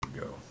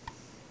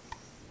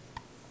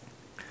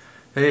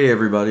Hey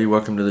everybody,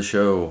 welcome to the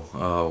show.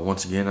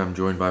 Once again, I'm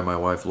joined by my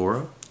wife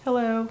Laura,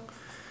 Hello.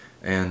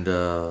 and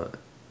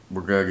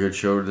we're got a good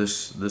show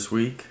this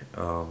week.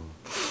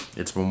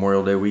 It's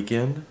Memorial Day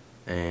weekend,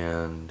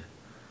 and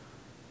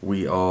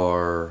we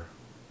are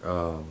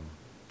um,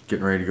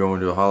 getting ready to go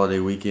into a holiday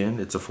weekend.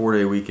 It's a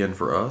 4-day weekend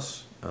for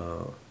us.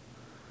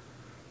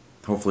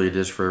 Hopefully, it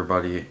is for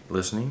everybody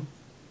listening.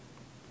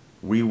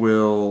 We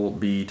will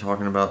be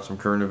talking about some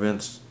current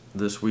events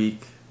this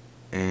week,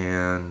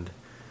 and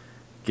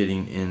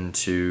getting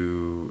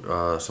into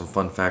some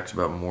fun facts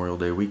about Memorial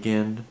Day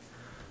weekend.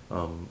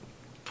 Um,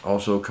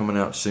 Also coming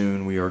out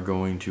soon, we are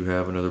going to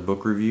have another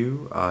book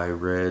review. I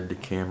read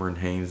Cameron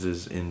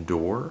Haynes's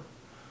Endure,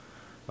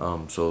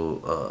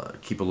 so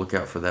keep a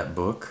lookout for that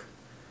book.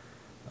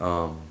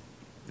 Um,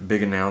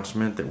 Big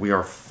announcement that we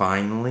are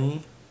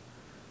finally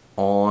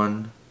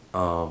on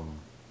Apple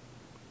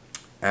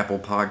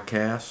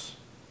Podcasts,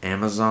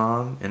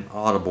 Amazon, and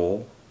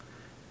Audible,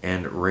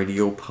 and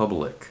Radio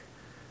Public.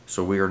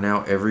 So we are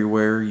now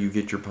everywhere you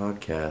get your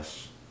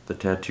podcasts. The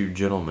Tattooed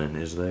Gentleman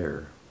is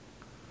there.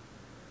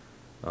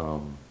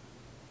 Um,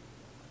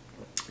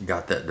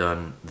 got that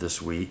done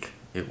this week.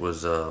 It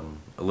was a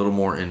little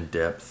more in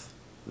depth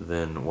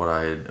than what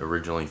I had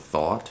originally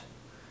thought.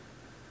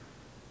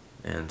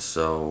 And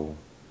so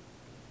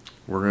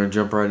we're going to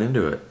jump right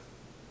into it.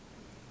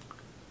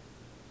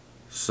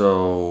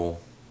 So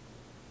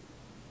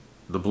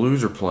the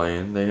Blues are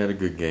playing. They had a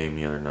good game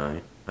the other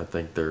night. I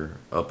think they're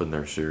up in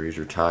their series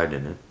or tied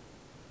in it.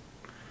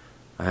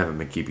 I haven't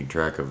been keeping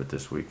track of it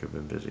this week. I've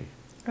been busy.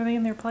 Are they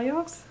in their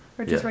playoffs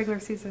or just Yeah. regular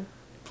season?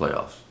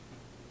 Playoffs.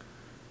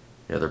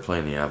 Yeah, they're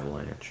playing the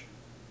Avalanche.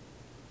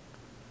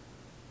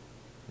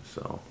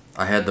 So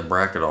I had the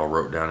bracket all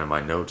wrote down in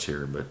my notes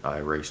here, but I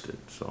erased it,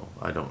 so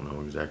I don't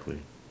know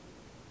exactly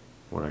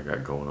what I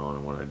got going on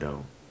and what I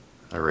don't.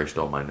 I erased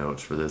all my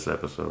notes for this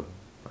episode.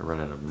 I run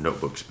out of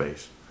notebook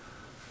space.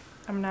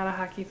 I'm not a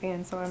hockey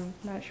fan, so I'm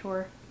not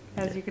sure.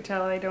 As Yeah. you could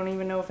tell, I don't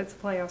even know if it's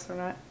playoffs or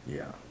not.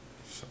 Yeah.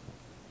 So,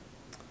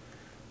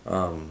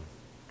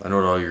 I know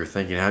what all you're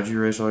thinking. How'd you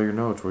erase all your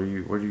notes? What are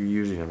you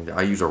using? I mean,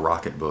 I use a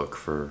Rocket Book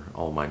for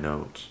all my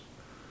notes,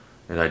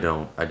 and I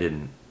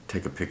didn't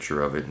take a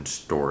picture of it and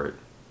store it,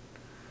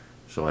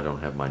 so I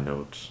don't have my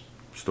notes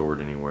stored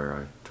anywhere.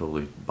 I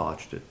totally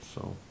botched it,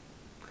 so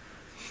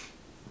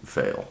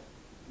fail.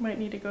 Might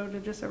need to go to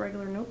just a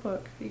regular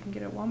notebook you can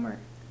get at Walmart.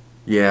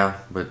 Yeah,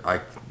 but I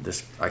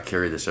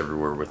carry this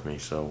everywhere with me.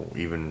 So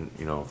even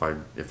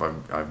if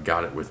I've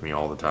got it with me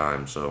all the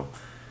time. So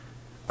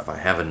if I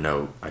have a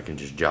note, I can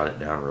just jot it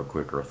down real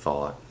quick or a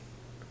thought,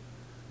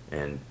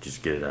 and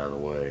just get it out of the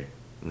way.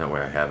 And that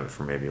way I have it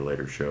for maybe a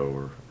later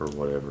show or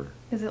whatever.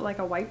 Is it like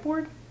a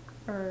whiteboard?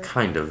 Or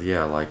Kind of,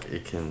 yeah. Like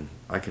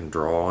I can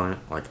draw on it.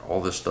 Like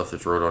all this stuff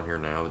that's wrote on here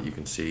now that you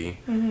can see,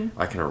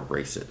 I can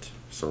erase it.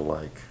 So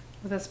like,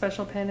 with a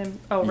special pen and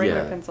regular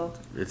yeah, pencil?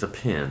 it's a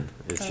pen.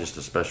 It's Oh. just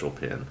a special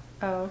pen.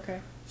 Oh, okay.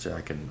 So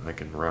I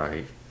can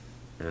write,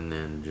 and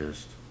then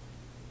just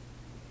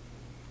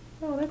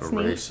Oh, that's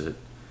erase neat. it,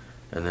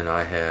 and then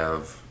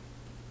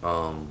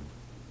um,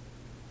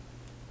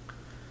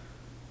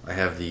 I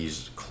have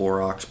these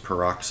Clorox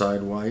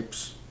peroxide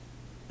wipes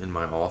in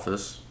my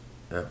office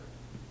at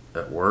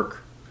at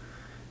work,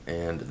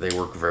 and they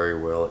work very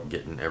well at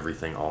getting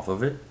everything off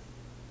of it.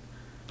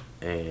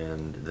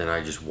 And then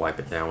I just wipe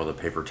it down with a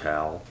paper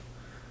towel,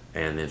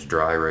 and it's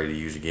dry, ready to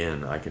use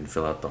again. I can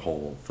fill up the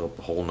whole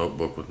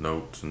notebook with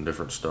notes and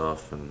different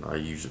stuff, and I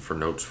use it for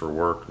notes for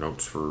work,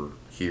 notes for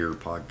here,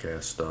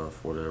 podcast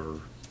stuff, whatever.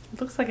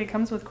 It looks like it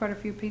comes with quite a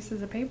few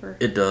pieces of paper.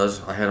 It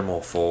does. I had them all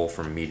full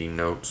from meeting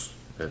notes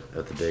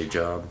at the day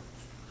job,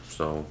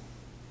 so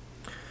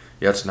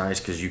yeah, it's nice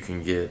because you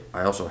can get.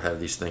 I also have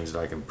these things that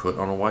I can put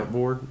on a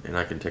whiteboard, and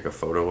I can take a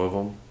photo of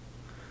them,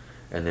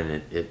 and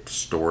then it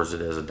stores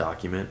it as a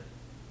document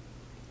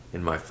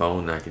in my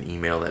phone, and I can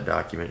email that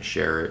document,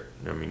 share it.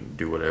 I mean,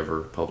 do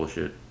whatever, publish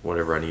it,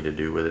 whatever I need to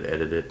do with it,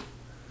 edit it.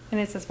 And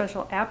it's a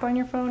special app on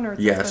your phone? Or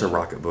Yeah, it's a special...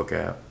 Rocketbook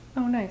app.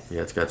 Oh, nice.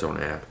 Yeah, it's got its own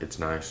app. It's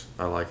nice.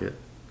 I like it.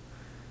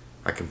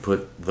 I can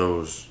put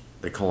those.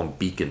 They call them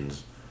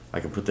beacons. I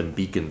can put them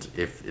beacons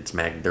if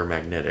they're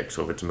magnetic.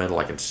 So if it's metal,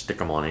 I can stick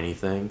them on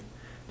anything,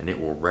 and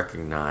it will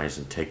recognize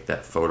and take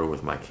that photo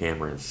with my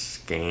camera and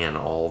scan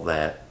all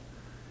that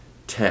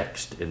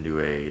text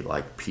into a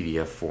like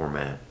PDF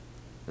format,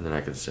 and then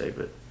I can save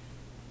it.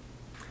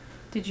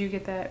 Did you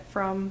get that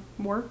from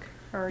work?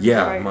 Or did you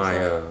buy Yeah, it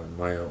yourself?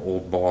 my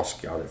old boss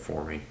got it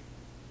for me.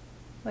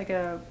 Like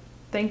a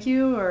thank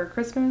you or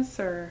Christmas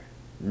or...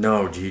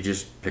 No, he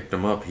just picked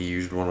them up. He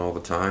used one all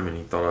the time, and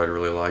he thought I'd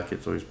really like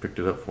it, so he's picked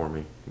it up for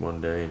me one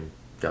day and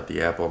got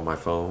the app on my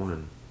phone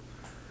and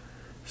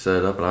set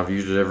it up, and I've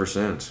used it ever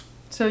since.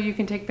 So you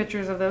can take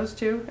pictures of those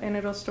too and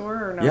it'll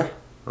store or no? Yeah.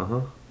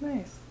 Uh-huh.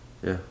 Nice.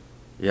 Yeah.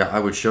 Yeah, I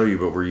would show you,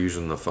 but we're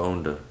using the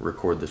phone to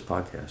record this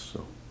podcast,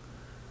 so.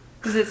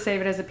 Does it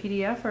save it as a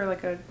PDF or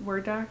like a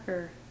Word doc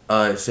or...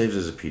 It saves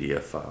as a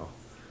PDF file.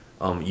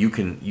 You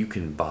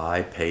can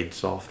buy paid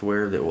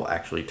software that will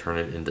actually turn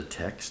it into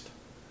text.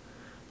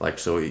 Like,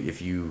 so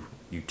if you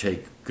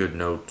take good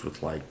notes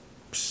with like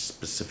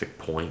specific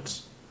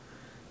points,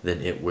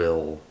 then it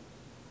will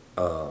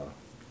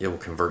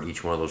convert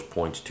each one of those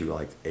points to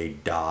like a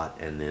dot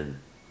and then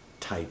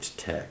typed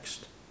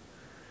text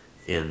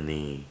in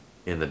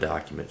the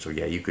document. So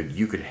yeah, you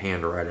could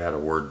handwrite out a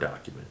Word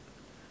document.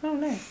 Oh,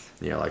 nice.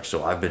 Yeah, like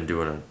so I've been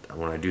doing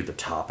when I do the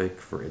topic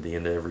for at the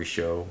end of every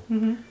show,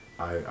 Mm-hmm.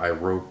 I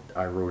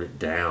wrote it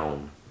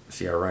down.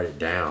 See, I write it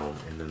down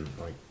and then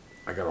like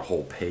I got a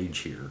whole page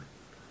here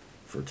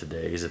for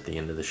today's at the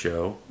end of the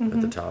show at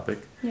the Mhm. topic.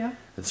 Yeah.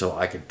 And so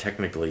I could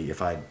technically,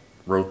 if I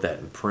wrote that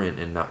in print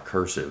and not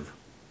cursive,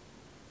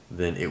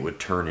 then it would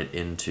turn it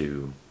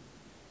into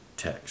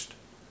text.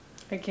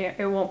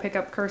 It won't pick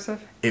up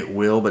cursive? It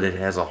will, but it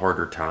has a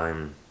harder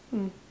time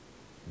Mm.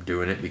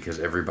 doing it because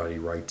everybody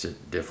writes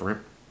it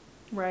different.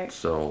 Right.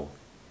 So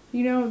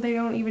You know, they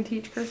don't even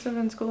teach cursive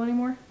in school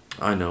anymore?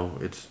 I know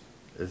it's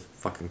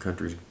fucking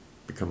country's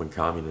becoming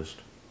communist.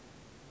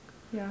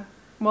 Yeah.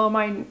 Well,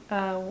 my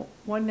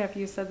one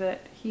nephew said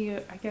that he,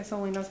 I guess,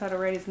 only knows how to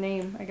write his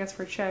name, I guess,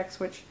 for checks,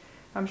 which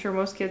I'm sure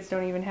most kids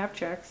don't even have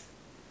checks.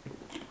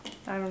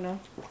 I don't know.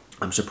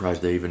 I'm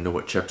surprised they even know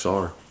what checks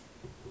are.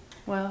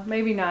 Well,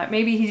 maybe not.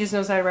 Maybe he just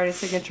knows how to write a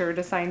signature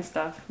to sign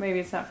stuff. Maybe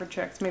it's not for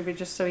checks. Maybe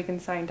just so he can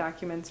sign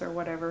documents or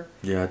whatever.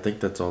 Yeah, I think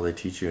that's all they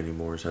teach you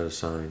anymore is how to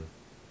sign.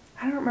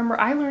 I don't remember.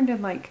 I learned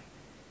in like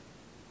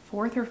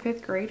 4th or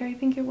 5th grade, I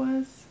think it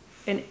was.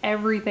 And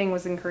everything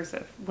was in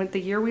cursive. When the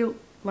year we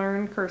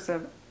learned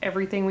cursive,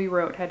 everything we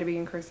wrote had to be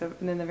in cursive.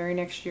 And then the very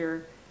next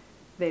year,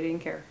 they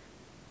didn't care.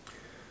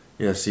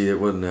 Yeah, see, it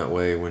wasn't that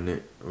way when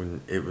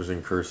it was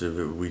in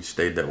cursive. We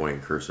stayed that way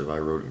in cursive. I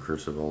wrote in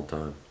cursive all the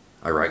time.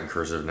 I write in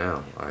cursive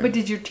now. But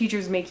did your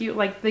teachers make you,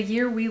 like the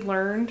year we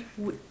learned,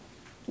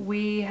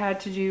 we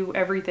had to do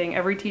everything.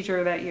 Every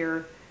teacher that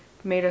year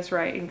made us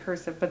write in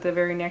cursive. But the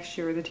very next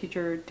year, the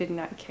teacher did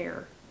not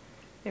care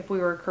if we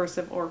were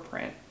cursive or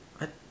print.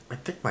 I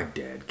think my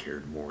dad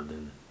cared more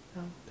than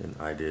Oh. than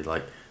I did.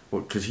 Like,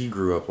 well, because he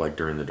grew up like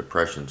during the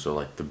Depression, so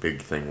like the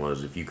big thing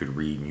was if you could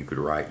read and you could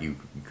write, you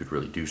could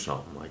really do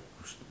something. Like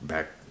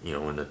back,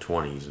 in the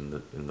 20s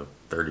and in the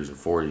 30s and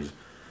 40s,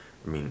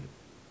 I mean,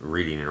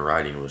 reading and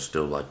writing was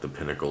still like the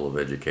pinnacle of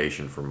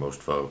education for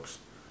most folks.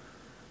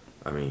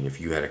 I mean,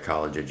 if you had a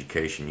college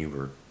education, you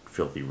were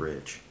filthy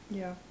rich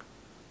Yeah.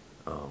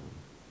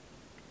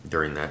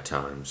 during that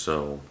time.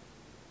 So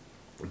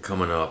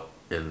coming up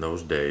in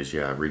those days,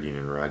 yeah, reading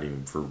and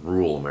writing for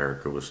rural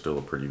America was still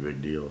a pretty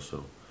big deal.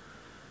 So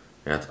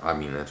that's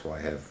why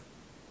I have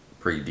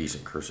pretty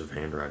decent cursive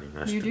handwriting.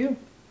 You do.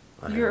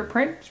 Your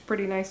print's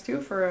pretty nice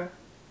too for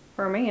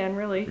a man,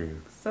 really. Yeah.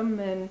 Some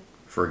men.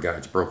 For a guy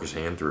that's broke his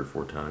hand 3 or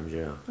 4 times,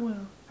 yeah.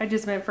 Well, I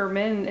just meant for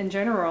men in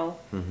general.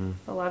 Mm-hmm.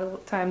 A lot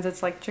of times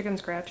it's like chicken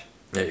scratch.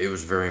 It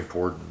was very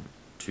important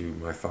to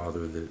my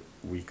father that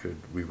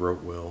we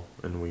wrote well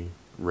and we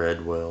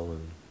read well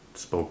and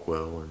spoke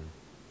well, and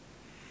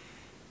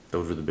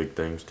those were the big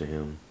things to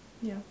him.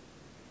 Yeah.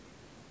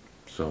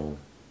 So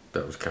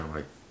that was kind of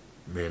like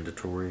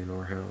mandatory in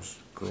our house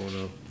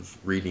growing up. Just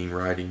reading,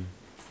 writing,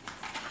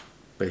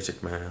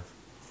 basic math.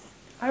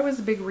 I was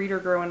a big reader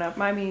growing up.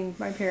 I mean,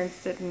 my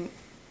parents didn't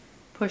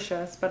push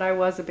us, but I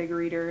was a big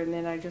reader, and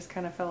then I just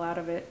kind of fell out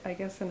of it, I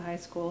guess, in high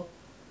school.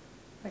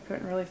 I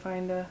couldn't really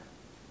find a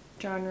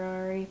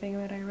genre or anything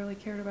that I really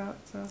cared about,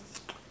 so.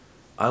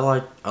 I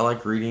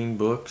like reading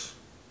books,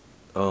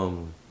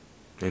 and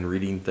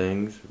reading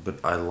things, but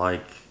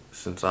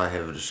since I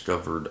have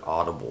discovered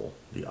Audible,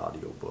 the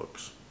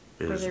audiobooks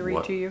Where is they read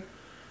what. to you?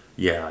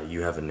 Yeah,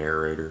 you have a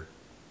narrator.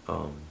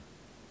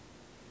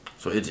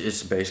 So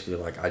it's basically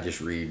like I just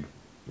read,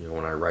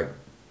 when I write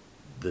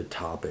the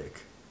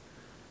topic,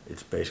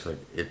 it's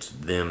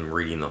them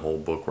reading the whole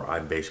book where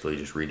I'm basically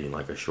just reading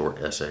like a short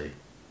essay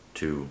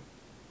to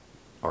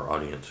our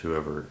audience,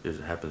 whoever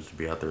happens to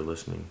be out there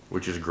listening,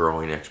 which is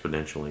growing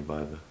exponentially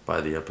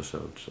by the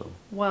episode. So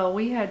Well,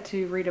 we had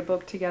to read a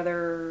book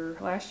together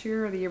last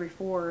year or the year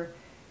before,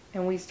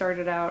 and we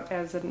started out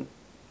as an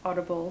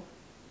Audible,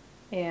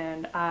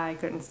 and I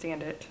couldn't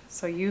stand it.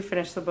 So you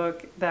finished the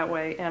book that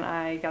way, and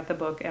I got the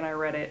book and I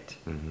read it.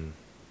 mm-hmm.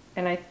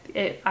 And I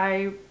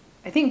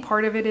think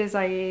part of it is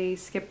I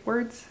skip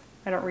words.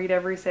 I don't read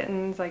every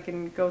sentence. I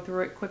can go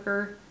through it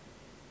quicker.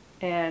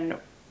 And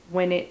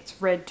when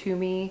it's read to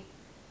me,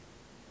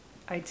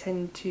 I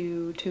tend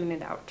to tune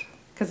it out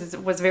because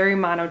it was very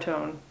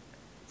monotone.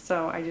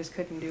 So I just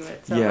couldn't do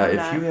it. So Yeah, I'm if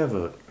not-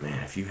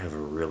 you have a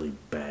really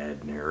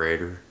bad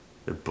narrator,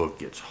 the book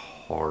gets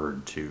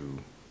hard to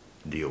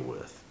deal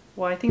with.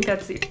 Well, I think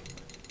that's the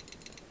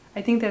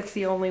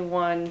only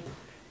one.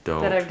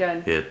 Don't That I've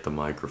done. hit the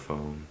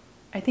microphone.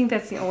 I think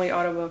that's the only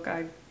audiobook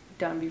I've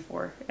done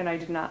before, and I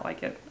did not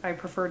like it. I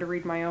prefer to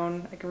read my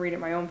own. I can read at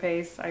my own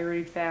pace. I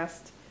read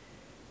fast.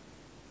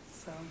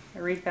 So I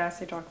read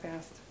fast. I talk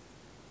fast.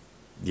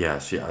 Yeah,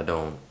 see, I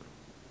don't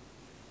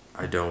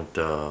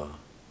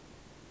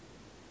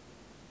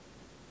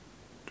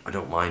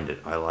mind it.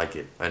 I like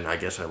it, and I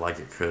guess I like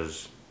it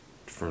because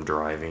from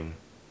driving.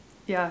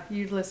 Yeah,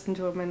 you listen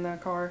to them in the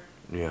car.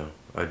 Yeah,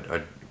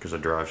 because I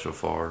drive so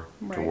far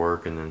to Right.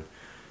 work, and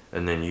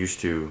then used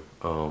to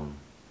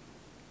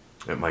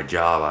at my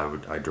job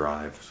I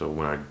drive. So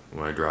when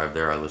I drive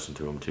there, I listen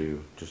to them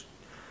too.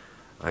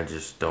 I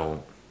just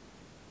don't.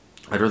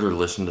 I'd rather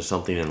listen to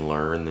something and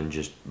learn than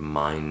just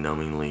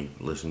mind-numbingly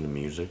listen to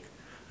music.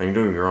 I mean,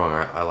 don't get me wrong,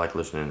 I like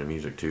listening to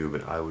music too,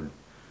 but I would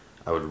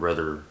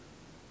rather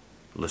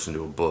listen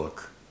to a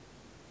book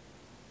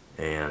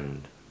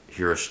and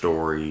hear a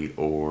story,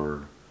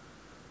 or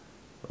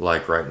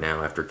like right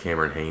now after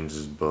Cameron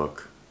Haynes'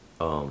 book,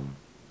 um,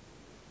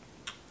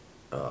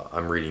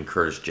 I'm reading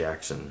Curtis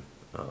Jackson,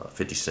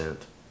 50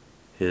 Cent,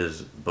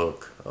 his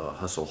book,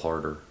 Hustle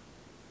Harder,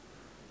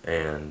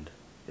 and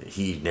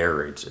he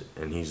narrates it,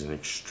 and he's an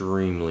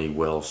extremely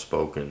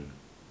well-spoken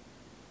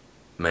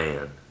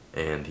man,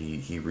 and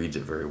he reads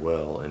it very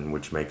well, and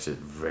which makes it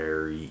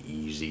very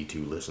easy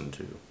to listen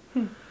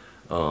to.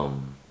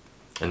 Um,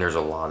 and there's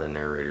a lot of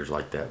narrators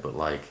like that, but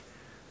like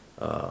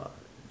uh,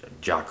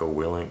 Jocko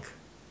Willink,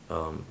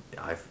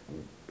 I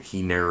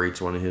he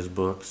narrates one of his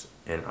books,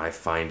 and I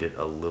find it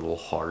a little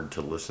hard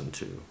to listen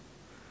to.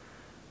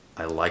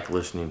 I like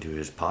listening to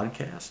his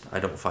podcast. I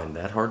don't find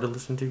that hard to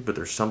listen to, but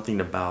there's something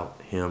about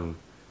him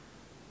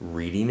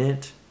reading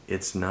it.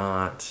 It's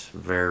not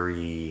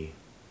very.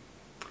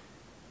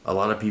 A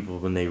lot of people,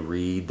 when they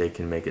read, they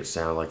can make it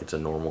sound like it's a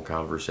normal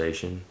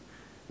conversation.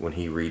 When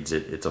he reads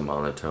it, it's a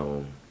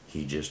monotone.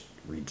 He just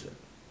reads it.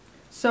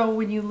 So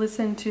when you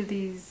listen to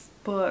these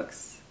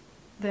books,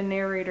 the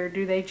narrator,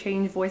 do they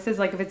change voices?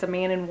 Like if it's a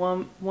man and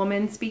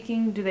woman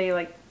speaking, do they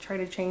like try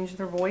to change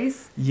their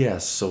voice?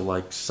 Yes, so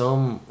like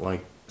some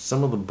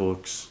of the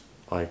books,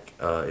 like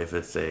if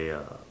it's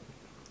a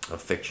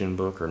fiction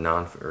book, or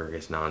I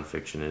guess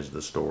nonfiction is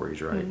the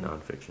stories, right? Mhm.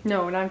 Nonfiction.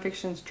 No,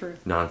 nonfiction's truth.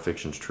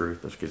 Nonfiction's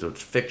truth. That's because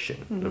it's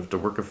fiction. Mhm. It's the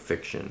work of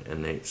fiction,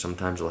 and they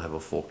sometimes they'll have a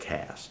full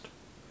cast,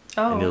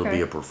 Oh, and it'll okay.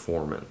 be a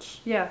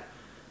performance. Yeah.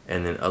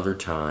 And then other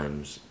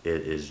times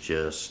it is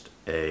just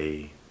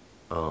a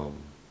um,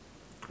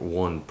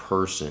 one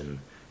person,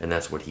 and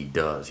that's what he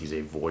does. He's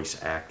a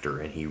voice actor,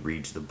 and he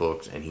reads the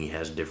books, and he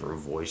has different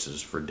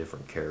voices for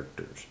different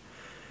characters.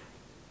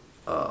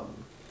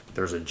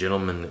 There's a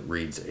gentleman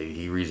that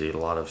he reads a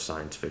lot of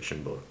science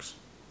fiction books,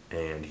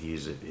 and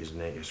his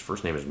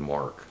first name is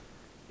Mark,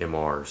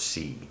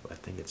 MRC. I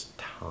think it's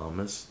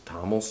Thomas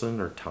Tomlinson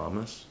or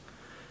Thomas.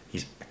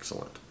 He's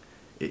excellent.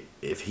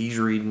 If he's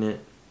reading it,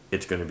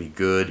 it's going to be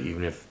good,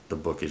 even if the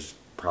book is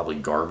probably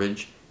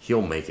garbage.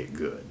 He'll make it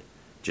good,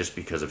 just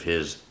because of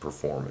his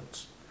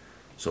performance.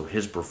 So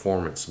his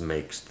performance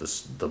makes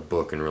the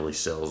book and really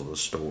sells the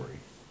story.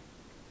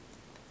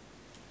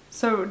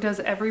 So does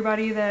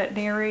everybody that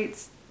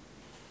narrates,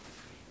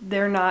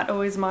 they're not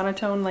always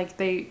monotone? Like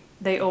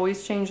they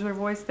always change their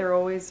voice? They're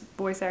always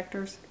voice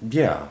actors?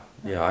 Yeah,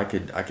 yeah. I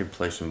could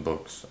play some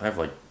books. I have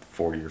like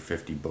 40 or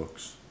 50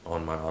 books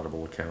on my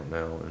Audible account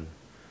now,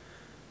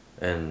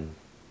 and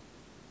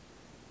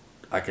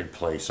I could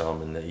play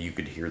some, and that you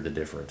could hear the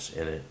difference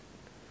in it.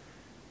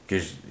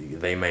 Because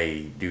they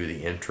may do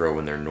the intro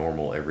in their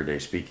normal everyday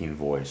speaking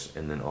voice,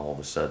 and then all of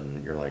a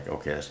sudden you're like,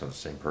 okay, that's not the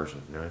same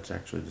person. No, it's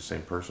actually the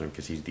same person,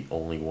 because he's the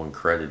only one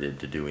credited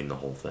to doing the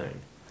whole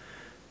thing.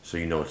 So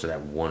you know it's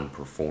that one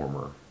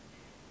performer.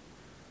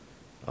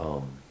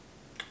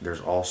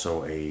 There's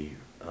also a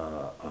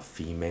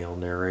female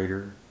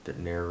narrator that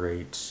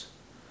narrates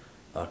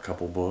a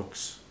couple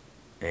books,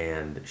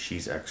 and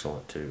she's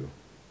excellent too.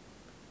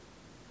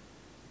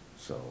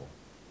 So,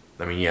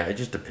 I mean, yeah, it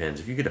just depends.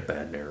 If you get a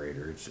bad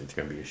narrator, it's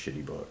gonna be a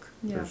shitty book.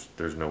 Yeah.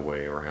 There's no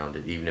way around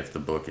it. Even if the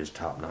book is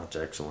top notch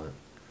excellent.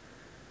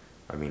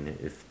 I mean,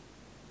 if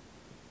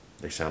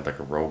they sound like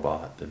a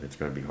robot, then it's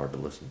gonna be hard to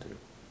listen to.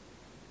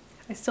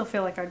 I still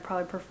feel like I'd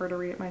probably prefer to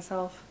read it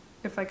myself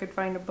if I could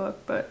find a book,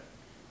 but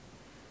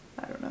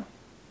I don't know.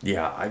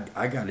 Yeah,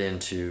 I got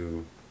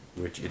into,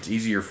 which it's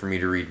easier for me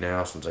to read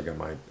now since I got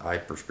my eye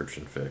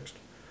prescription fixed.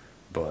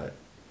 But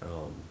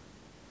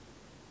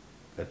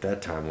at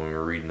that time when we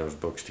were reading those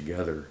books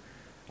together,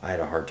 I had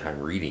a hard time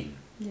reading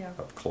Yeah.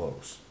 up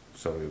close.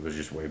 So it was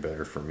just way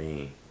better for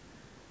me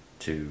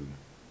to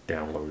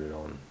download it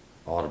on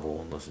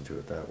Audible and listen to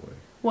it that way.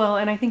 Well,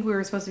 and I think we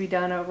were supposed to be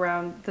done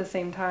around the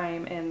same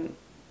time, and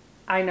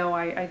I know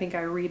I think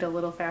I read a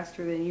little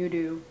faster than you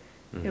do.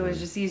 It was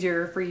just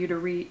easier for you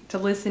to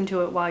listen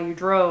to it while you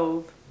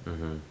drove.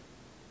 Mm-hmm.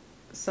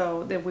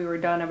 So that we were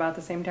done about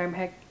the same time.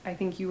 Heck, I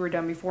think you were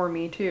done before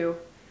me too,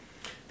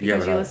 Yeah,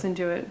 because but you listened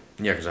to it.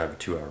 Yeah, because I have a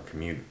 2-hour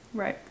commute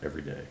Right.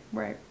 every day.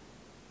 Right.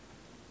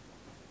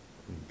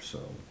 So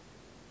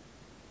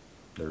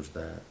there's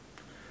that.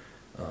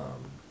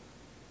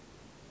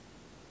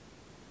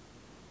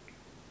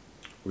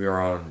 We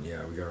are on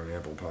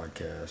Apple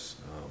Podcasts.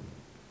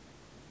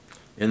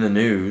 In the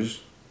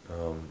news,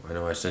 I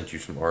know I sent you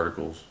some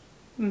articles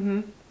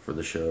Mm-hmm. for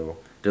the show.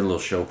 Did a little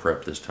show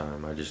prep this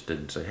time. I just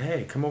didn't say,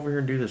 hey, come over here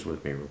and do this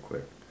with me real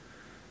quick.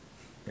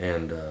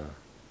 And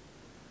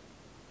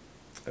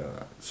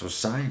so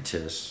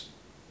scientists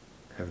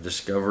have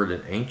discovered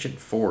an ancient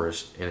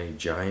forest in a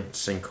giant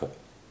sinkhole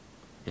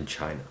in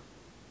China.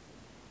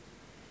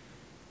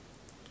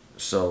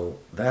 So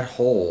that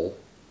hole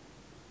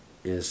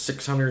is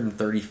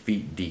 630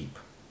 feet deep,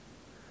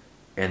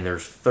 and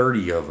there's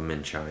 30 of them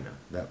in China,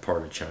 that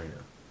part of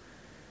China.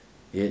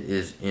 It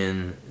is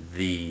in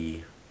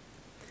the.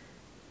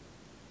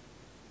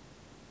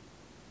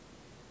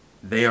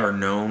 They are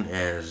known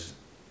as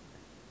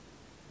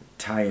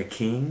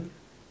Taiking.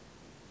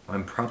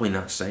 I'm probably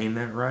not saying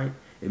that right.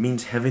 It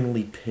means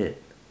heavenly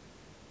pit.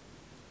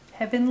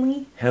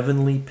 Heavenly?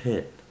 Heavenly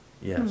pit,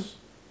 yes.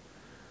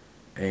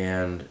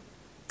 And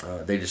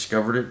they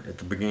discovered it at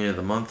the beginning of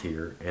the month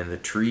here, and the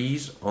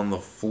trees on the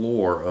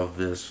floor of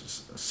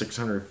this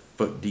 600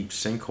 foot deep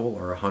sinkhole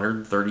are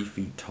 130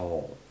 feet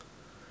tall,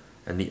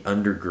 and the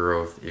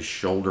undergrowth is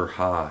shoulder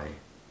high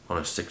on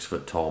a 6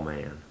 foot tall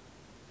man.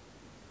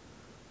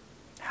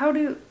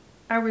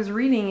 I was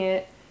reading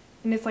it,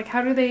 and it's like,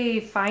 how do they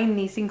find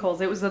these sinkholes?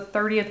 It was the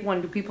 30th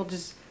one. Do people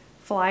just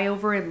fly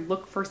over and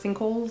look for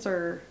sinkholes,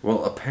 or?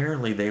 Well,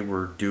 apparently they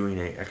were doing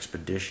an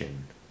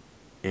expedition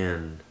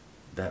in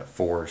that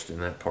forest in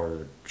that part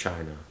of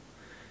China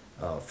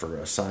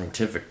for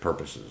scientific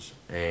purposes,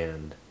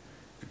 and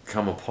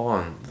come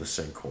upon the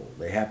sinkhole.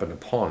 They happened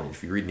upon it.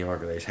 If you read in the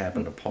article, they just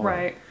happened upon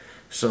Right. it.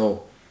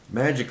 So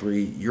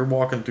magically, you're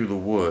walking through the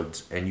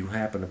woods and you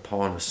happen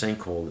upon a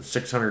sinkhole that's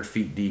 600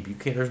 feet deep. You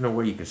can't. There's no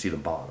way you can see the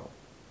bottom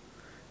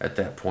at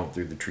that point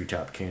through the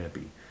treetop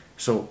canopy.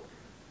 So,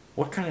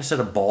 what kind of set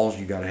of balls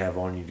you got to have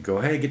on you to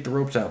go? Hey, get the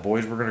ropes out,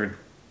 boys. We're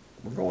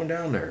going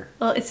down there.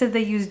 Well, it said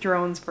they used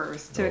drones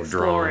first to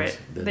explore drones.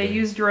 it. Did They they?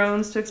 used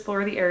drones to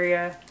explore the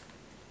area,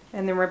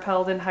 and then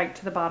rappelled and hiked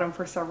to the bottom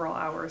for several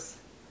hours.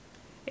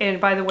 And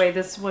by the way,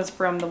 this was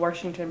from the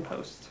Washington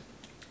Post.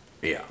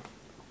 Yeah.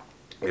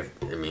 If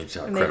it means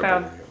how And they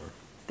credible found- they are.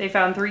 They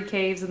found 3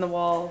 caves in the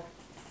wall,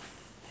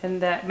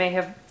 and that may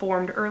have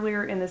formed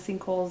earlier in the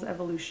sinkhole's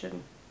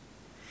evolution,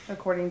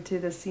 according to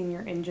the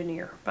senior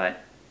engineer.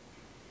 But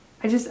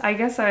I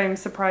guess I'm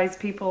surprised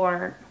people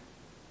aren't.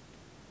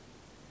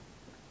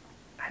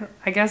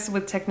 I guess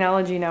with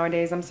technology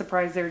nowadays, I'm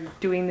surprised they're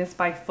doing this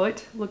by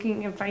foot,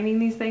 looking and finding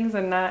these things,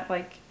 and not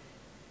like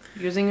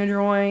using a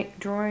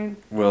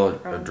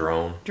Well, a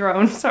drone.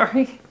 drone.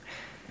 Sorry.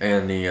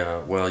 And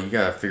the, well, you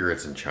gotta figure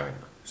it's in China,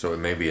 so it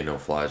may be a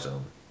no-fly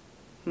zone.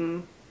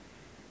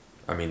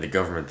 I mean, the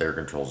government there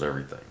controls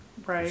everything.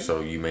 Right. So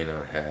you may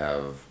not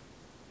have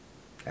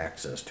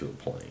access to a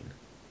plane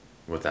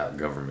without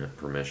government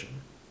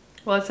permission.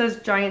 Well, it says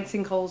giant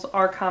sinkholes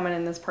are common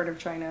in this part of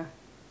China.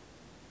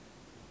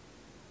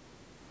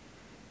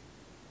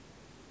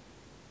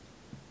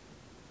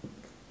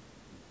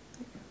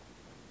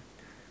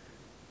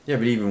 Yeah,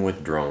 but even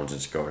with drones,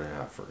 it's going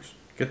out first.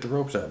 Get the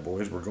ropes out,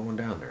 boys. We're going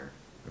down there.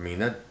 I mean,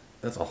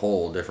 that's a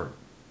whole different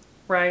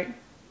Right.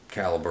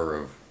 caliber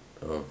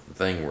of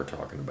thing we're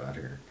talking about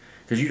here.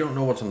 Because you don't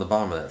know what's on the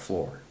bottom of that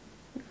floor.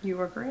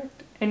 You are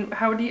correct. And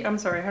I'm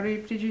sorry, how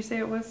did you say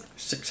it was?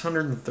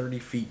 630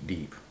 feet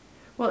deep.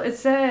 Well, it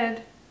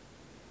said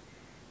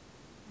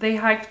they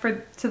hiked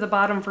to the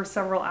bottom for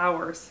several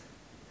hours.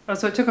 Oh,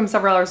 so it took them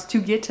several hours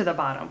to get to the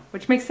bottom,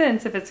 which makes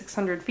sense if it's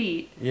 600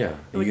 feet. Yeah.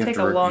 It would you take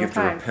have to, a long you have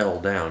time. to rappel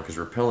down, because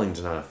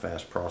rappelling's not a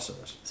fast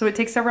process. So it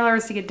takes several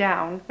hours to get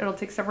down. It'll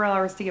take several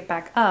hours to get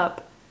back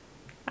up.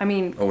 I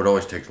mean, Oh, it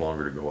always takes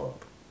longer to go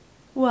up.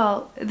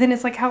 well, then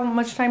it's like, how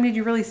much time did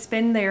you really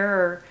spend there?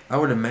 Or I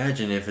would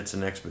imagine if it's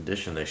an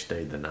expedition, they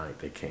stayed the night.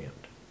 They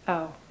camped.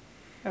 oh,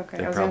 okay.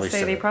 They I was probably gonna say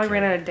set they up probably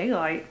ran camp. out of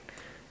daylight.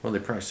 Well, they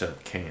probably set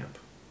up camp,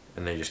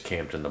 and they just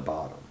camped in the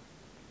bottom.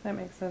 That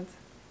makes sense.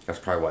 That's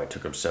probably why it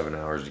took them 7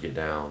 hours to get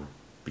down,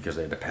 because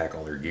they had to pack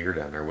all their gear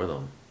down there with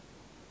them.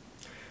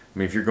 I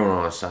mean, if you're going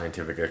on a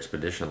scientific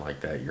expedition like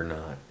that, you're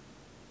not.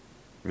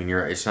 I mean,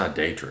 it's not a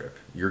day trip.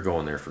 You're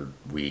going there for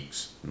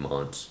weeks,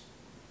 months.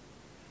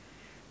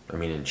 I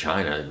mean, in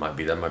China, that might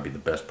be the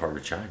best part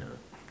of China,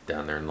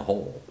 down there in the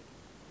hole.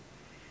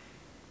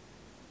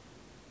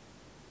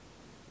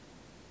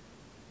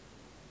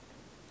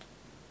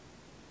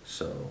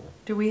 So.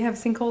 Do we have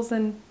sinkholes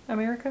in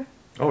America?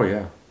 Oh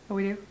yeah. Oh,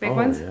 we do? Big oh,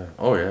 ones? Yeah.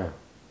 Oh yeah.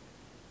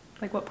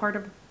 Like what part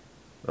of?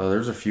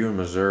 There's a few in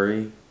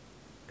Missouri,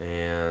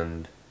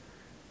 and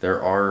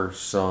there are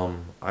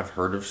some. I've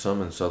heard of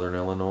some in southern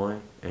Illinois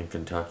and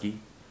Kentucky.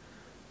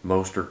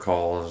 Most are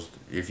caused,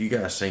 if you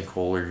got a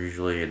sinkhole, there's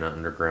usually an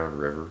underground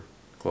river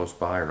close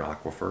by or an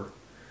aquifer,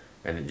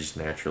 and it just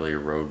naturally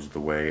erodes the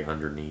way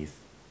underneath.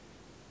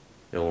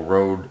 It'll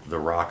erode the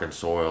rock and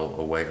soil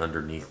away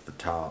underneath the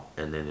top,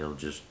 and then it'll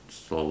just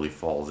slowly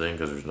falls in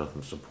because there's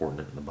nothing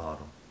supporting it in the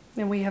bottom.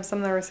 And we have some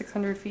that are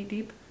 600 feet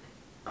deep?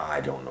 I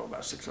don't know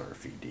about 600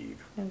 feet deep.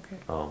 Okay.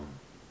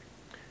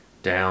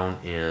 Down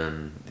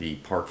in the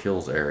Park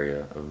Hills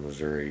area of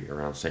Missouri,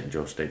 around St.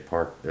 Joe State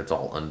Park, that's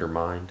all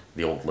undermined.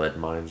 The old lead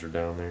mines are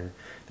down there.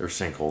 There's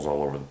sinkholes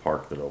all over the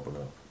park that open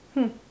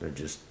up. They're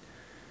just,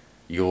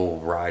 you'll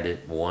ride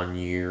it 1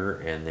 year,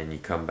 and then you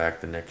come back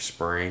the next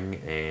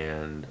spring,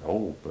 and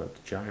that's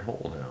a giant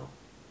hole now.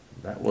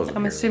 That wasn't.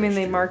 I'm here assuming last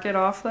they year. mark it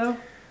off though?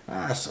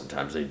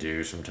 Sometimes they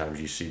do. Sometimes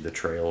you see the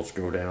trails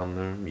go down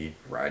them. You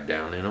ride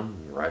down in them,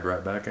 and ride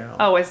right back out.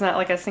 Oh, it's not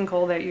like a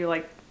sinkhole that you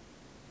like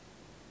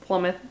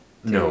plummet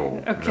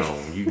No, Okay. no.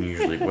 You can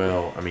usually,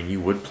 well, I mean, you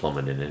would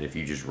plummet in it if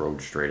you just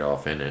rode straight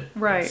off in it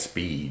at Right.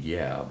 speed,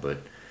 yeah. But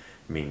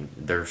I mean,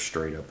 they're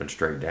straight up and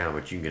straight down.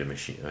 But you can get a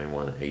machine, I mean,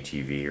 one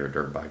ATV or a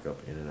dirt bike up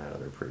in and out of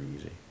there pretty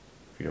easy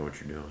if you know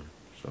what you're doing.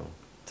 So,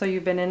 So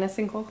you've been in a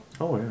sinkhole?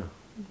 oh yeah,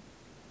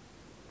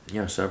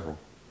 yeah, several.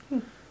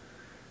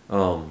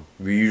 Hmm.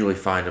 We usually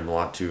find them a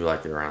lot too,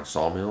 like around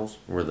sawmills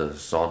where the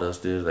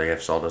sawdust is. They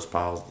have sawdust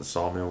piles at the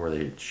sawmill where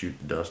they shoot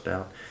the dust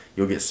out.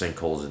 You'll get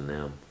sinkholes in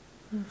them.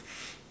 Hmm.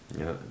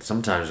 You know,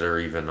 sometimes they're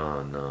even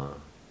on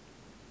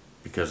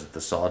because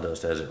the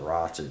sawdust as it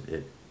rots,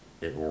 it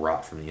will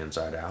rot from the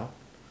inside out.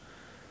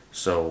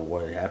 So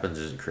what happens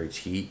is it creates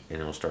heat and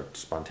it'll start to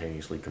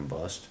spontaneously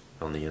combust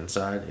on the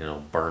inside and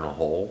it'll burn a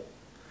hole.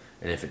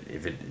 And if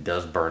it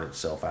does burn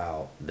itself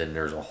out, then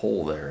there's a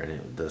hole there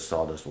and the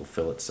sawdust will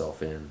fill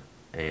itself in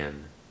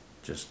and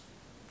just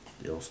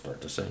it'll start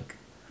to sink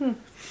Hmm.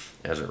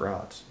 as it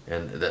rots.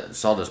 And the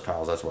sawdust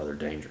piles, that's why they're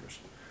dangerous.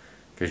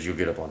 Because you'll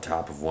get up on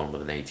top of one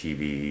with an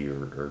ATV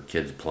or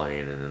kids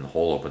playing, and then the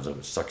hole opens up,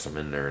 it sucks them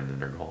in there, and then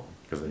they're gone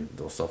because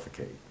they'll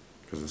suffocate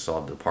because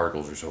the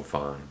particles are so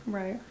fine.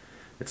 Right.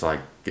 It's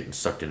like getting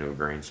sucked into a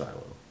grain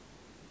silo.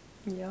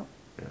 Yep.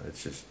 Yeah,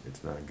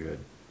 it's not good.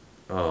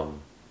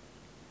 Um,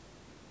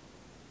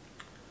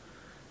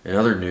 in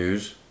other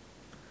news,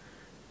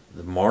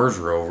 the Mars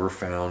rover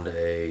found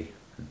a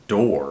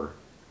door,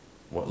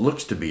 what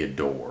looks to be a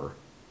door,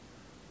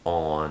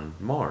 on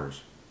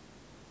Mars.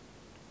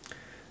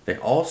 They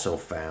also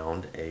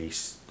found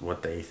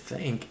what they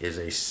think is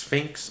a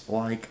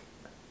sphinx-like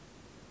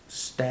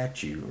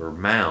statue or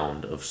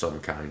mound of some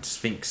kind,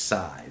 sphinx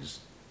size,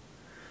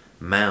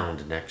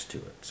 mound next to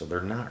it. So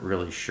they're not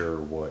really sure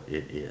what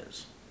it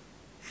is.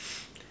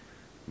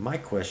 My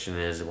question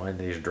is, why didn't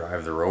they just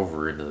drive the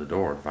rover into the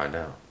door and find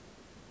out?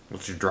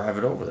 Let's just drive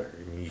it over there.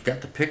 I mean, you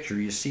got the picture,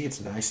 you see it's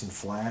nice and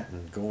flat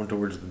and going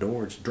towards the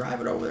door. Just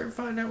drive it over there and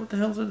find out what the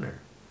hell's in there.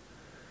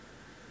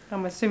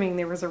 I'm assuming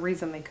there was a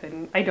reason they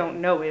couldn't. I don't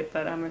know it,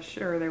 but I'm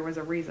sure there was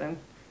a reason.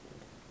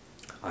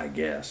 I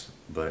guess,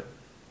 but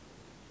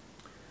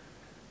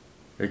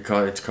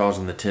it's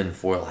causing the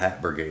tinfoil hat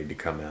brigade to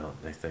come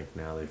out. They think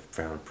now they've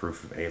found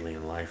proof of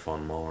alien life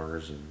on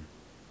Mars, and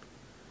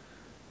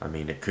I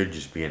mean, it could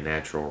just be a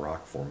natural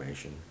rock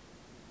formation.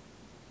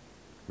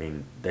 I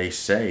mean, they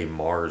say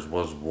Mars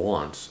was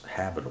once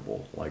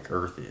habitable like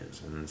Earth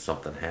is, and then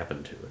something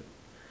happened to it.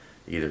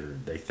 Either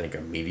they think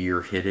a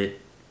meteor hit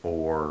it,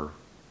 or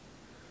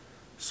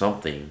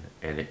something,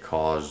 and it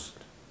caused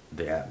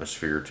the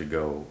atmosphere to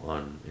go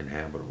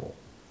uninhabitable.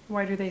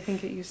 Why do they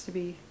think it used to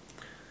be?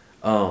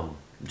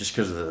 Just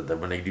because of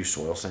when they do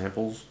soil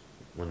samples,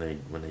 when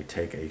they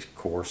take a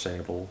core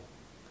sample,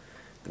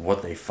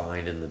 what they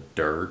find in the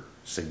dirt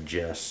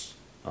suggests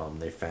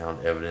they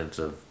found evidence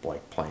of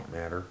like plant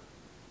matter,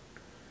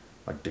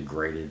 like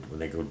degraded. When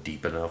they go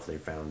deep enough, they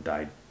found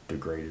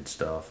degraded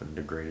stuff and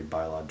degraded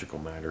biological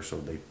matter. So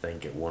they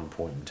think at one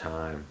point in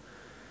time,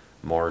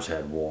 Mars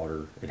had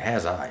water. It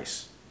has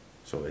ice,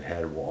 so it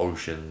had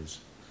oceans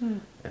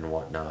and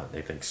whatnot.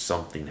 They think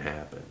something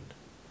happened,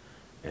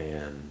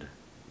 and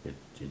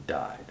it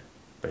died.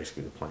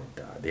 Basically, the planet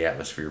died. The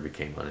atmosphere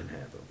became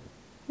uninhabitable.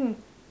 Hmm.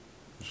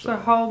 So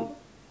how?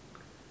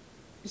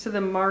 You said the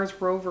Mars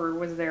rover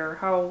was there.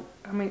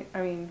 I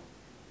mean,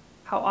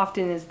 how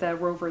often is the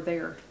rover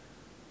there?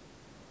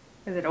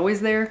 Is it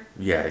always there?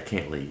 Yeah, it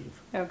can't leave.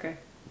 Okay.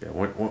 Yeah,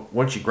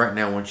 once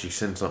you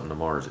send something to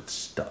Mars, it's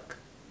stuck.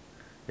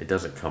 It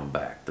doesn't come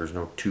back. There's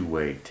no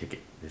two-way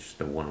ticket. It's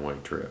just a one-way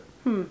trip.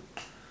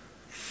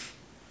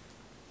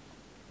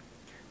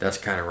 That's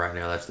kind of right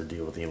now. That's the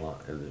deal with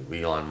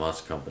Elon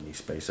Musk company,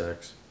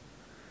 SpaceX.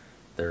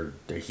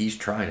 He's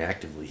trying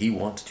actively. He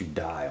wants to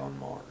die on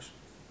Mars.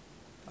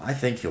 I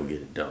think he'll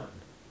get it done.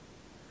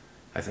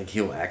 I think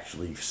he'll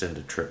actually send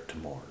a trip to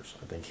Mars.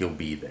 I think he'll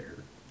be there.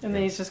 And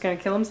then he's just gonna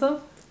kill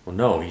himself? Well,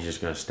 no, he's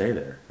just going to stay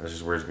there. That's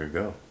just where he's going to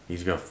go.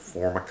 He's going to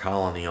form a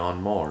colony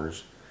on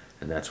Mars,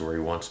 and that's where he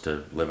wants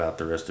to live out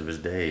the rest of his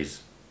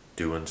days,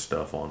 doing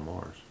stuff on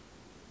Mars.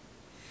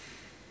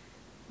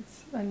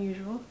 It's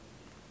unusual.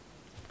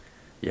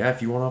 Yeah,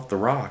 if you want off the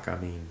rock, I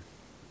mean,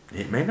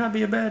 it may not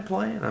be a bad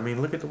plan. I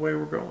mean, look at the way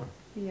we're going.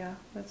 Yeah,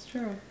 that's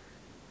true.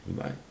 He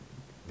might.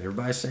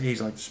 Everybody say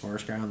he's like the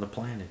smartest guy on the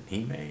planet.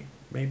 He may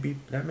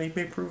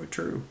prove it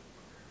true.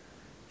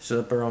 Sit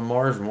up there on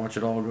Mars and watch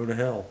it all go to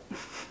hell.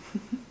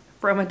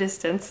 From a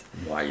distance.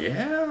 Why,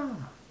 yeah.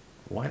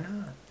 Why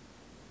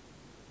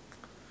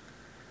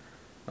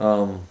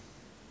not?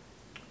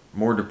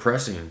 More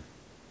depressing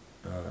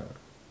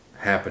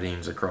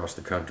happenings across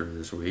the country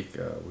this week.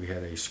 We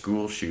had a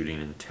school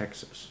shooting in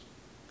Texas.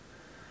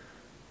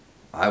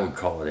 I would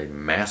call it a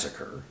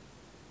massacre,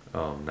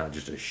 not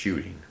just a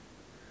shooting.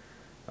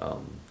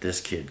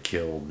 This kid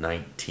killed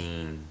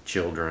 19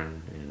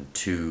 children and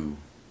 2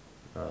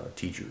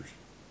 teachers.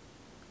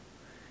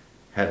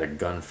 Had a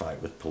gunfight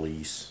with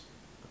police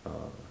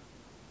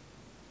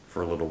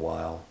for a little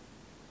while,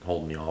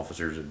 holding the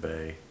officers at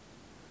bay,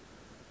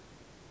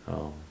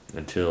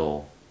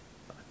 until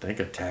I think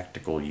a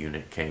tactical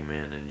unit came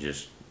in and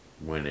just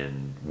went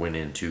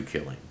into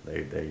killing.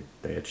 They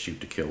had shoot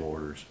to kill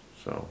orders.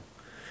 So,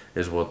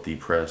 is what the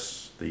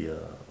press, the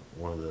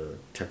one of the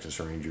Texas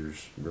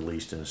Rangers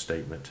released in a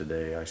statement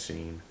today. I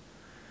seen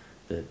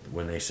that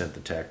when they sent the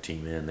TAC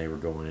team in, they were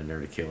going in there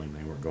to kill him.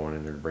 They weren't going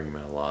in there to bring him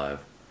out alive.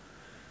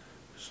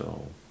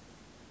 So.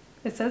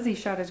 It says he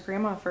shot his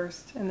grandma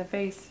first in the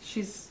face.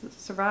 She's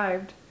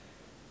survived.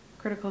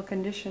 Critical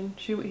condition.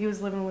 He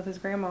was living with his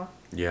grandma.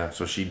 Yeah,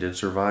 so she did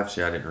survive.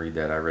 See, I didn't read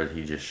that. I read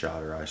he just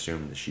shot her. I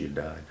assumed that she had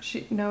died.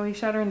 No, he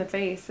shot her in the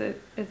face.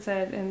 It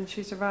said, and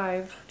she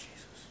survived. Oh,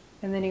 Jesus.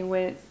 And then he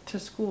went to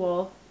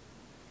school.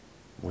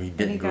 Well, he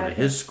didn't go to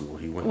his school.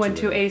 He went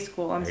to a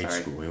school. I'm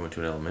sorry. School. He went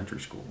to an elementary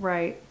school.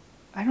 Right.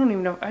 I don't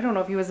even know. I don't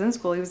know if he was in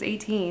school. He was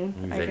 18.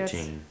 He was 18.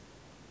 Guess.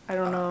 I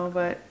don't know,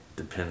 but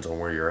depends on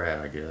where you're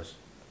at, I guess.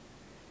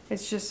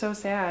 It's just so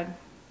sad.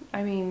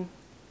 I mean,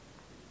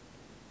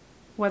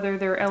 whether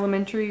they're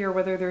elementary or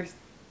whether they're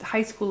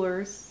high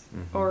schoolers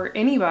or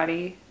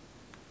anybody,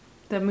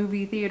 the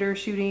movie theater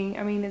shooting,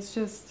 I mean, it's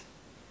just,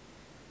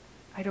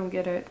 I don't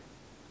get it.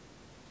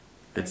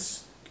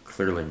 It's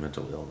clearly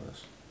mental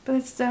illness. But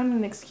it's not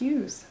an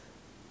excuse.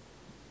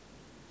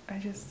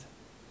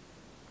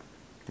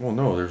 Well,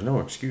 no, there's no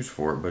excuse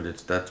for it, but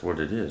that's what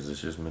it is.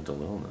 It's just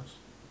mental illness.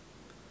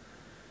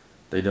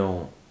 They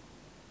don't,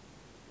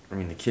 I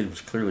mean, the kid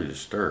was clearly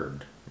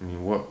disturbed. I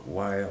mean,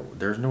 why,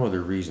 there's no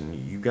other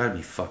reason. You gotta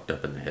be fucked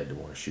up in the head to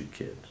want to shoot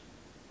kids.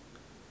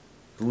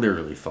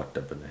 Literally fucked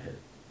up in the head.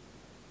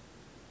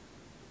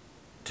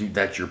 Dude,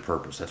 that's your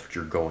purpose. That's what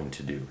you're going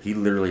to do. He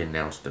literally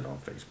announced it on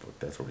Facebook.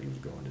 That's what he was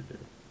going to do.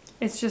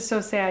 It's just so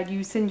sad.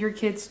 You send your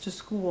kids to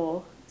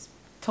school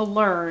to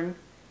learn,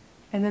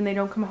 and then they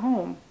don't come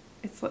home.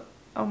 It's like,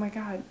 oh my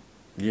God.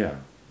 Yeah,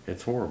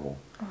 it's horrible.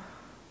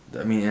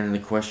 I mean, and the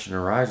question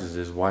arises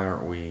is why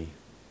don't we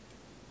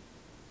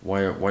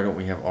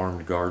have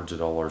armed guards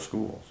at all our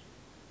schools?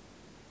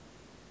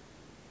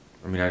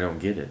 I mean, I don't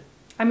get it.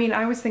 I mean,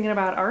 I was thinking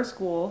about our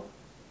school,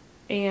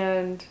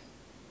 and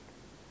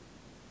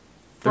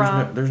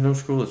there's no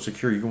school that's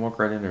secure. You can walk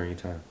right in there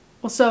anytime.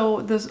 Well,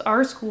 so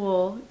our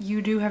school,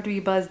 you do have to be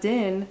buzzed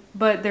in,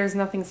 but there's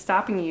nothing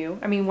stopping you.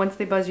 I mean, once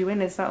they buzz you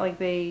in, it's not like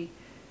they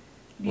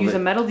use a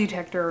metal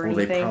detector or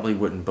anything. They probably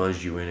wouldn't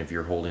buzz you in if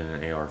you're holding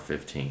an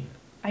AR-15.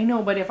 I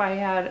know, but if I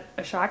had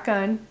a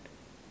shotgun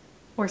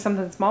or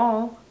something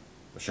small.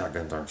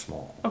 Shotguns aren't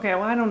small. Okay,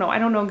 well, I don't know. I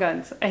don't know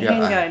guns.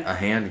 Handgun. A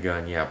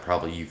handgun, yeah,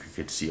 probably you could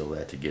conceal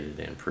that to get it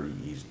in pretty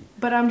easy.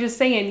 But I'm just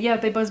saying, yeah,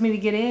 if they buzz me to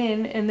get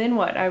in, and then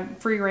what? I'm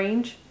free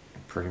range?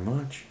 Pretty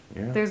much,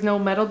 yeah. There's no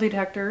metal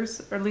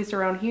detectors, or at least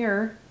around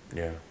here.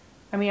 Yeah.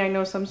 I mean, I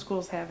know some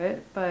schools have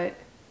it, but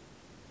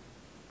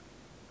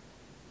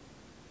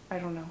I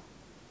don't know.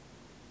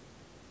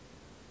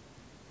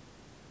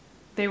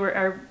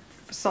 I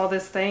saw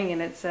this thing,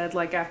 and it said,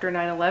 like, after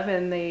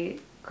 9/11, they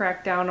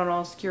cracked down on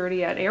all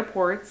security at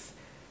airports.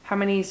 How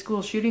many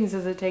school shootings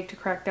does it take to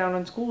crack down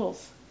on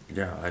schools?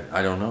 Yeah,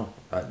 I don't know.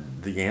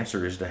 The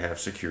answer is to have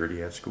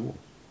security at school.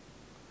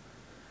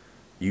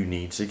 You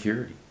need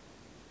security.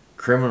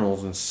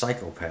 Criminals and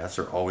psychopaths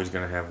are always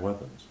going to have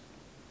weapons.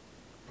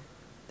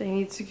 They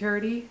need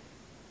security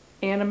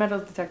and a metal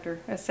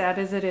detector, as sad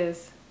as it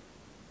is.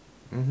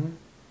 Mm-hmm.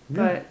 Yeah,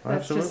 but that's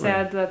absolutely. just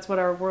sad that's what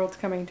our world's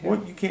coming to.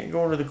 Well, you can't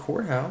go into the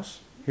courthouse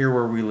here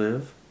where we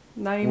live.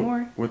 Not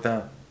anymore.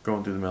 Without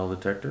going through the metal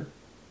detector.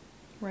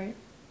 Right.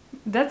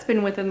 That's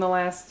been within the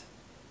last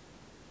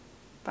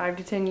 5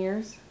 to 10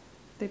 years.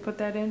 They put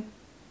that in.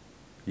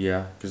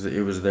 Yeah, because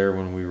it was there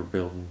when we were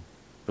building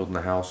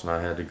the house, and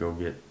I had to go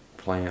get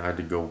I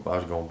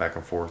was going back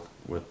and forth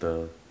with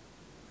the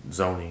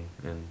zoning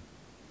and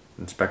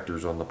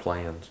inspectors on the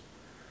plans,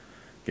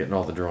 getting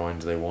all the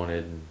drawings they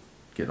wanted and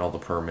getting all the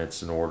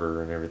permits in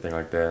order and everything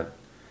like that.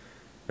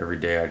 Every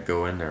day I'd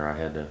go in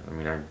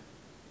there,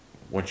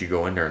 once you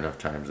go in there enough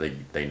times,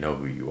 they know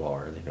who you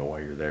are. They know why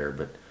you're there,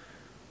 but,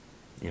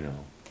 you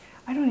know.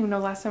 I don't even know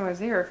last time I was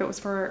there. If it was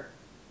for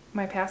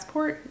my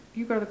passport,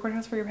 you go to the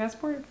courthouse for your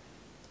passport?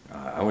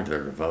 I went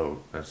there to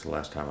vote. That's the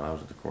last time I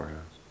was at the courthouse.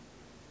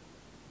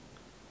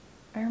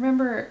 I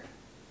remember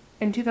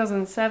in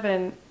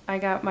 2007, I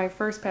got my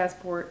first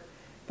passport,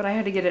 but I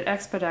had to get it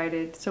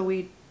expedited. So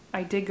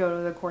I did go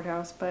to the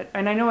courthouse,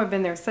 and I know I've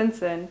been there since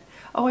then.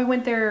 Oh, I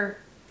went there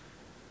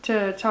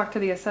to talk to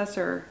the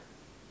assessor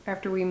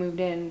after we moved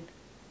in.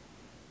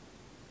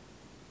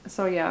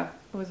 So yeah,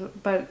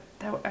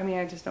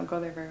 I just don't go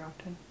there very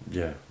often.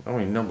 Yeah,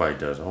 nobody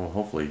does.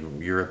 Hopefully,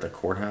 you're at the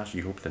courthouse.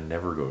 You hope to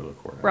never go to the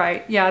courthouse.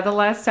 Right. Yeah, the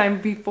last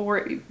time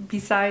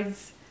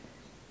besides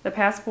the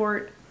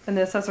passport and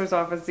the assessor's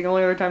office, the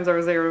only other times I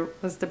was there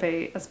was to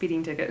pay a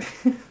speeding ticket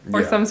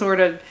or some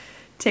sort of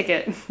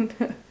ticket.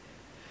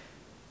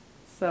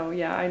 So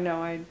yeah, I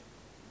know I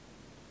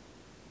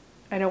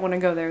don't want to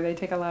go there. They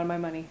take a lot of my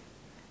money.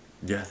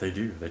 Yeah, they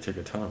do. They take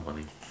a ton of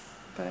money.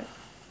 But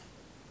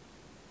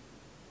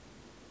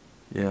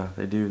yeah,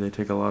 they do. They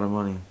take a lot of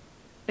money.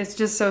 It's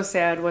just so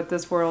sad what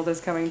this world is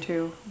coming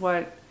to.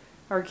 What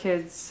our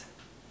kids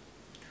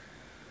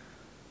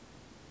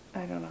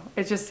I don't know.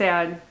 It's just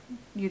sad.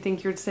 You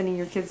think you're sending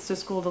your kids to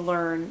school to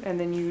learn, and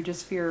then you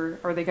just fear,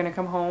 are they going to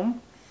come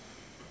home?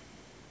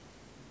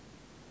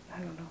 I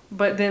don't know.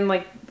 But then,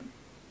 like,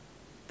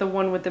 the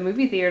one with the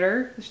movie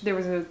theater, there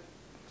was a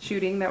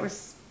shooting that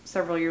was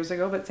several years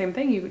ago, but same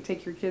thing. You would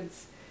take your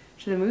kids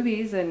to the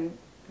movies, and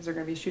is there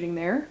going to be a shooting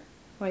there?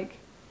 Like,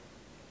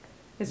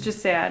 it's just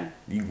sad.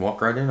 You can walk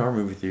right in our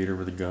movie theater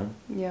with a gun.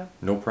 Yeah.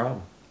 No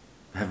problem.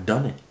 Have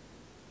done it.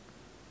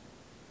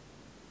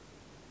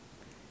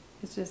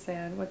 It's just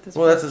sad what this.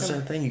 Well, that's the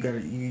same thing.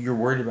 You're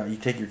worried about. You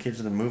take your kids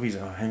to the movies.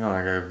 Oh, hang on, I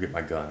gotta go get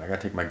my gun. I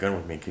gotta take my gun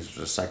with me in case there's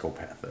a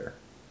psychopath there.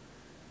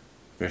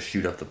 Gonna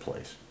shoot up the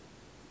place.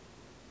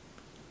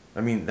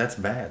 I mean, that's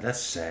bad. That's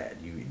sad.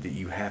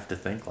 You have to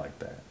think like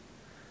that.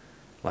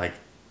 Like,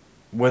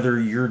 whether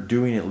you're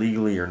doing it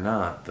legally or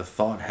not, the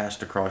thought has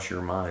to cross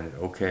your mind that,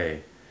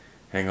 okay,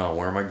 hang on,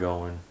 where am I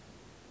going?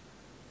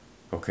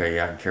 Okay,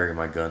 yeah, I can carry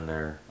my gun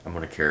there. I'm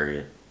gonna carry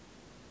it,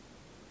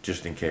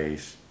 just in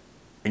case.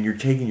 And you're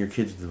taking your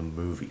kids to the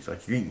movies.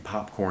 Like, you're eating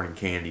popcorn and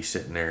candy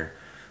sitting there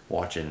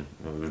watching,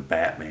 it was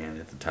Batman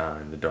at the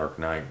time. The Dark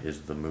Knight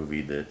is the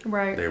movie that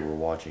Right. they were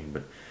watching.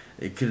 But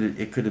they could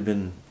have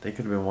been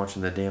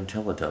watching the damn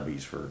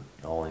Teletubbies for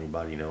all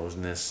anybody knows.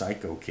 And this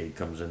psycho kid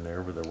comes in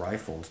there with a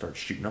rifle and starts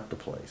shooting up the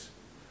place.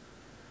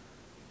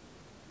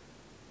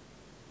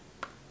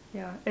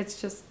 Yeah, it's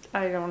just,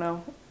 I don't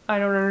know. I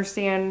don't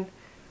understand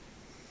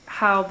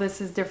how this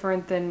is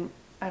different than,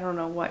 I don't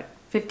know, what,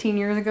 15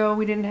 years ago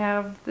we didn't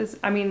have this.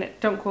 I mean,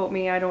 don't quote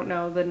me, I don't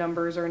know the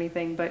numbers or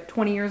anything, but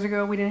 20 years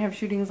ago we didn't have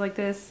shootings like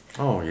this.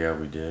 Oh, yeah,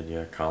 we did.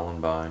 Yeah,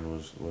 Columbine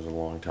was a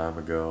long time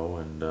ago.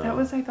 And That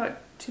was, I thought,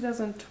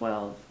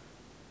 2012.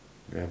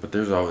 yeah, but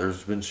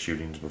there's been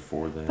shootings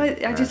before then.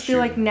 But I mass just feel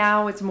like shootings.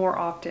 now it's more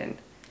often.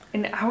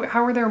 And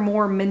how are there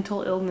more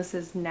mental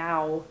illnesses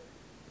now?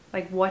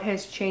 Like, what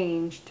has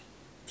changed?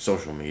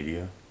 Social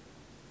media.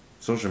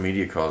 Social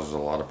media causes a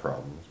lot of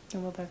problems. Oh,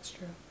 well, that's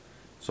true.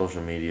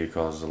 Social media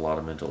causes a lot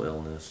of mental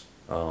illness.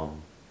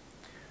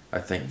 I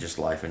think just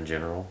life in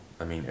general.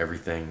 I mean,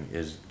 everything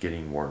is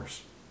getting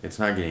worse. It's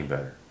not getting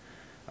better.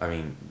 I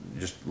mean,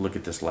 just look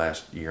at this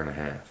last year and a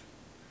half.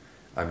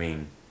 I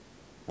mean,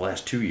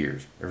 last 2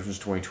 years, ever since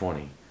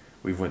 2020,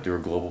 we've went through a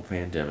global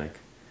pandemic.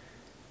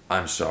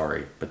 I'm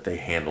sorry, but they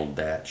handled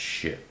that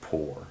shit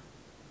poor.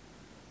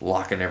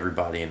 Locking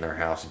everybody in their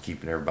house and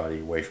keeping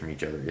everybody away from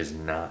each other is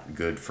not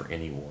good for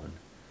anyone.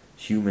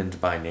 Humans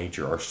by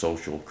nature are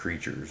social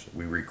creatures.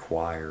 We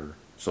require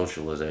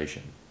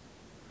socialization.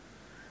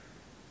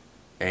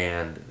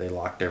 And they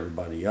locked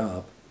everybody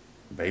up,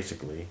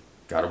 basically.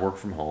 Got to work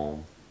from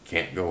home.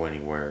 Can't go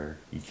anywhere.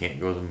 You can't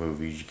go to the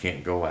movies. You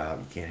can't go out.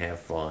 You can't have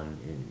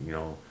fun. You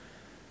know,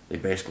 they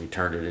basically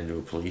turned it into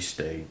a police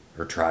state,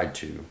 or tried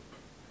to.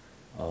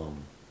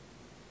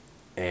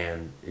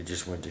 And it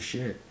just went to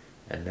shit.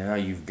 And now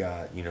you've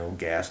got,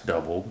 gas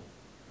doubled.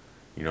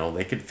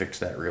 They could fix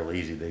that real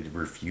easy. They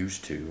refuse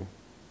to.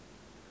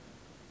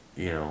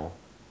 The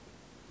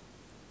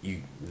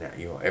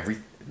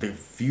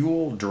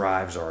fuel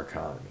drives our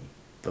economy.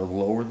 The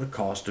lower the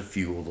cost of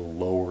fuel, the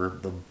lower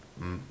the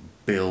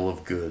bill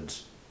of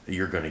goods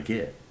you're going to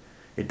get.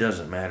 It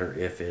doesn't matter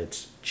if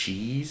it's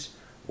cheese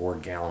or a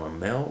gallon of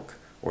milk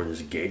or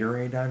this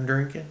Gatorade I'm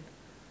drinking.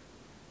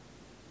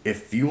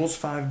 If fuel's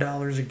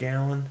 $5 a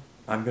gallon,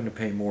 I'm going to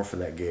pay more for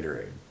that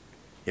Gatorade.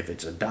 If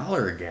it's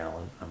 $1 a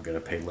gallon, I'm going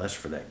to pay less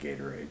for that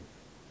Gatorade.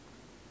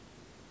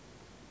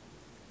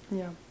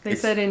 Yeah. They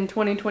said in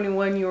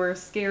 2021 you were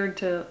scared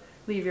to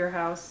leave your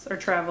house or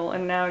travel,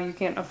 and now you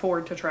can't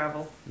afford to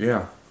travel.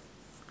 Yeah.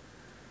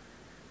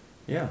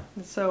 Yeah.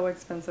 It's so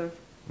expensive.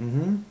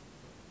 Mm-hmm.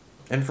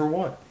 And for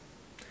what?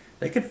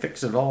 They could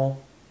fix it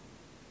all.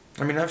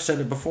 I mean, I've said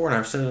it before, and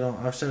I've said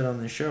it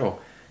on this show.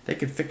 They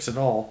could fix it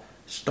all.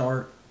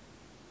 Start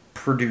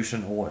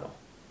producing oil.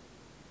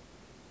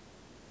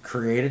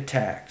 Create a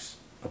tax,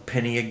 a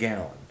penny a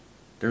gallon.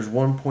 There's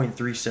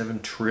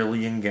 1.37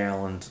 trillion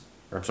gallons,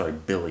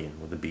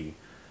 billion with a B,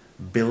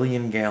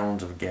 billion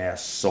gallons of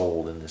gas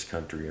sold in this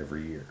country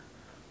every year.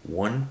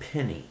 1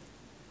 penny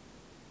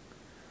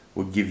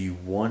would give you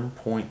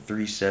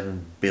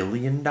 $1.37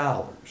 billion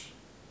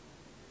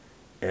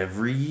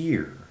every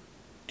year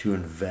to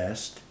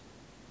invest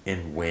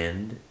in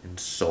wind and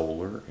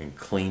solar and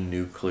clean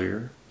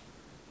nuclear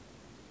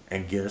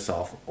and get us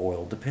off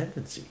oil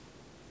dependency.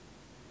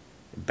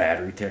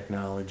 Battery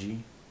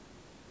technology.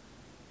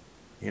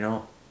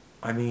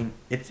 I mean,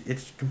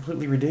 it's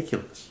completely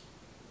ridiculous.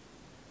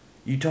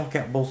 You talk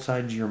out both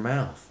sides of your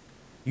mouth.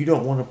 You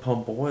don't want to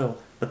pump oil,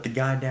 but the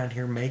guy down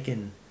here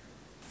making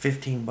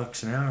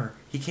 $15 an hour,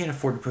 he can't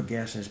afford to put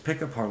gas in his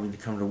pickup hardly to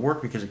come to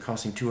work because it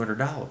costs him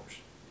 $200.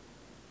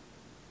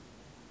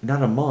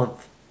 Not a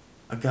month,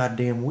 a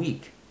goddamn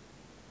week.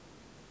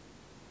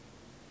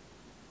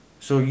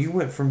 So you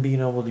went from being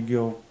able to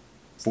go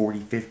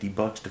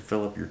 $40-$50 to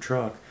fill up your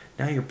truck.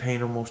 Now you're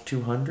paying almost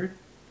 $200.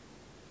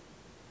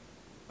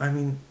 I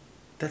mean,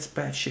 that's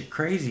batshit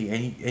crazy,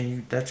 and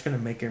you that's gonna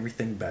make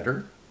everything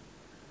better.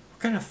 What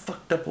kind of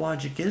fucked up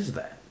logic is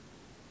that?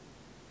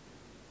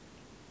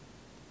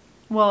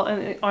 Well,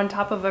 and on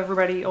top of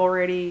everybody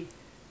already,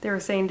 they were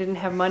saying didn't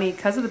have money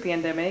because of the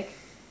pandemic.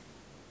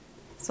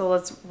 So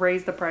let's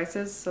raise the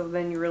prices so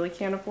then you really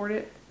can't afford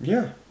it.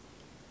 Yeah.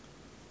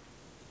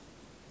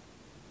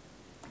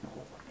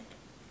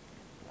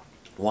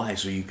 Why?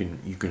 So you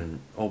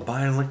can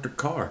buy an electric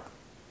car.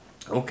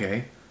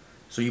 Okay.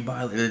 So you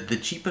buy the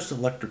cheapest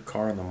electric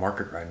car on the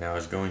market right now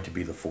is going to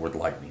be the Ford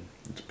Lightning.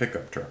 It's a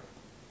pickup truck.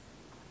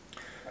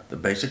 The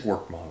basic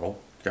work model.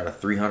 It's got a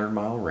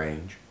 300-mile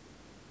range.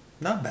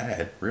 Not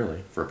bad,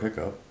 really, for a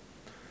pickup.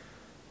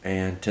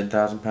 And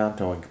 10,000-pound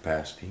towing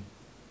capacity.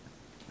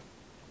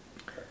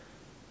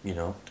 You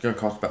know, it's going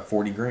to cost about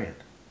 40 grand.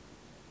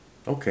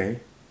 Okay.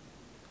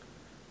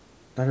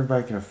 Not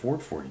everybody can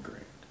afford 40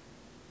 grand.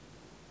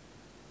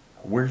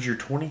 Where's your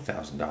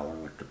 $20,000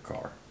 electric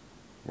car?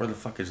 Where the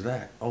fuck is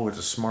that? Oh, it's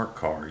a smart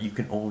car. You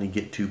can only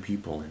get 2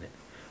 people in it.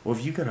 Well,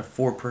 if you got a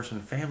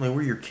 4-person family, where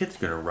are your kids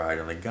going to ride?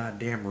 On the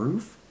goddamn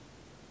roof?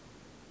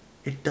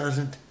 It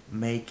doesn't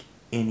make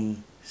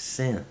any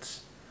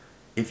sense.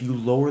 If you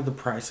lower the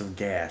price of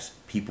gas,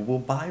 people will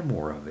buy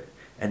more of it.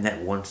 And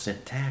that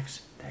 1-cent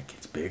tax, that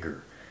gets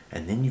bigger.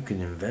 And then you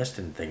can invest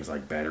in things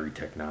like battery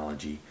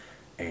technology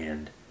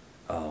and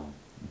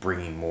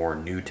bringing more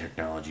new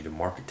technology to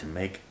market to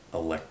make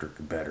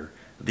electric better.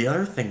 The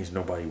other things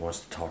nobody wants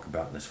to talk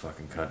about in this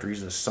fucking country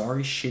is the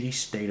sorry, shitty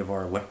state of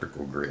our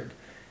electrical grid.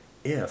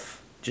 Let's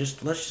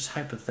just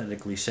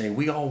hypothetically say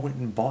we all went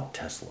and bought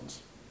Teslas.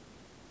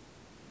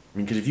 I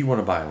mean, because if you want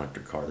to buy an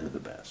electric car, they're the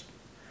best.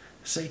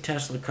 Say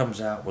Tesla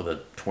comes out with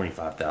a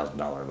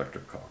 $25,000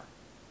 electric car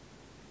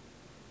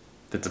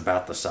that's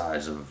about the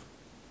size of,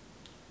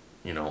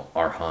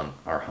 our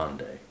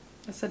Hyundai.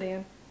 A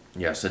sedan.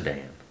 Yeah,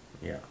 sedan.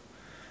 Yeah.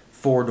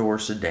 4-door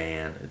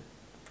sedan,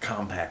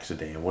 compact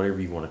sedan, whatever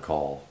you want to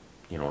call,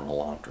 an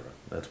Elantra.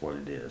 That's what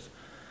it is.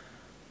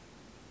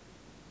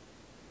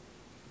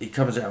 He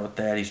comes out with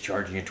that, he's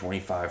charging you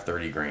 25,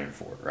 30 grand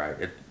for it,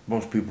 right?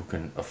 Most people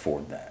can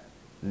afford that.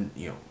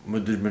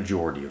 The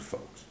majority of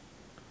folks.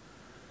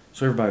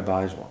 So everybody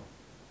buys one.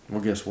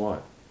 Well, guess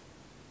what?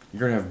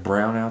 You're going to have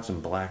brownouts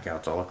and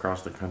blackouts all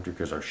across the country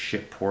because our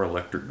shit poor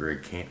electric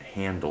grid can't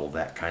handle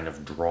that kind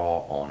of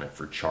draw on it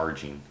for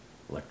charging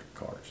electric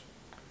cars.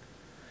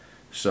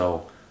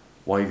 So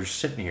while you're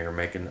sitting here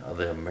making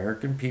the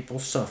American people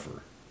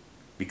suffer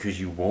because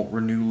you won't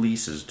renew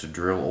leases to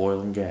drill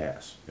oil and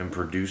gas and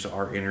produce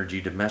our energy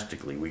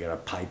domestically, we got to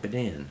pipe it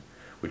in,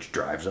 which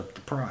drives up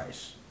the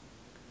price,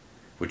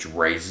 which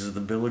raises the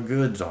bill of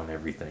goods on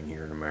everything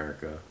here in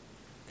America.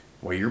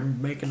 While you're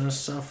making us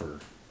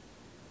suffer,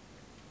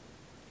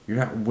 you're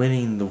not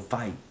winning the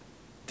fight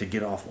to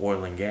get off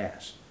oil and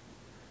gas.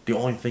 The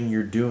only thing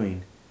you're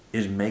doing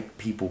is make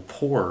people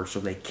poorer so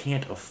they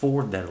can't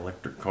afford that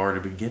electric car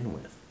to begin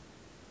with.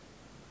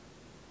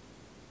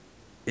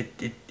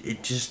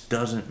 It just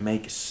doesn't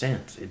make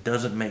sense. It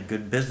doesn't make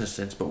good business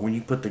sense. But when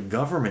you put the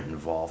government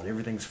involved,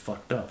 everything's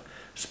fucked up.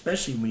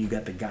 Especially when you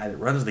got the guy that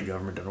runs the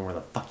government don't know where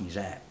the fuck he's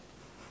at.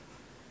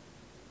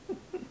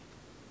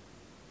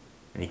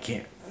 And he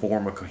can't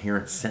form a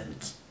coherent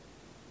sentence.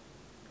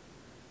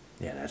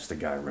 Yeah, that's the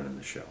guy running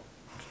the show.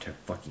 It's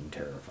fucking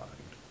terrifying.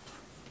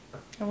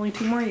 Only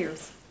 2 more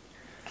years.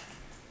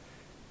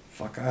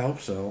 Fuck, I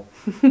hope so.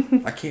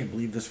 I can't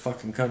believe this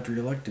fucking country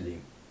elected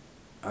him.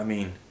 I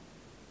mean,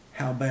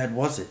 how bad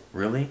was it,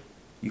 really?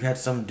 You had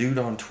some dude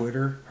on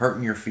Twitter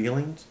hurting your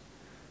feelings?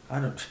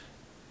 Don't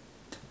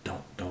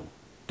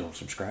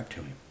subscribe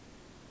to him.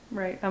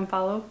 Right,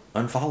 unfollow?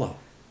 Unfollow.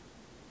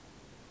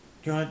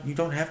 You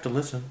don't have to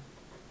listen.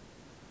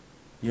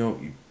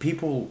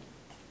 People,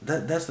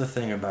 that's the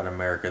thing about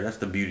America. That's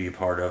the beauty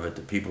part of it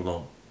that people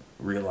don't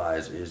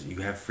realize is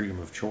you have freedom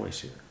of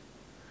choice here.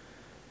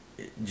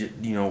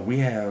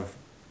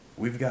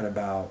 We've got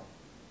about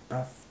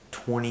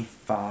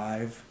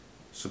 25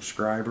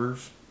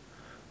 subscribers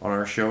on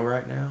our show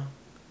right now,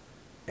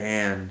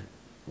 and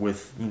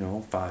with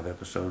 5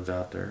 episodes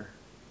out there,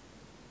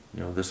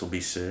 this will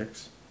be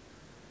 6,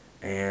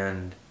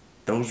 and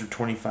those are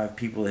 25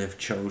 people that have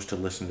chose to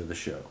listen to the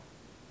show.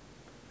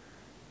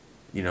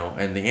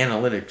 And the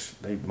analytics,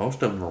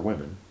 most of them are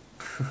women,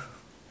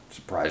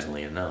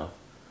 surprisingly enough.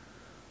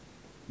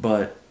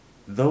 But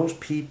those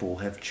people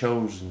have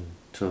chosen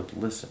to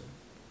listen.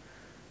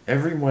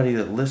 Everybody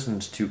that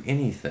listens to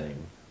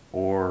anything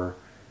or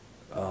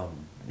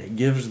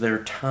gives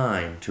their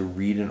time to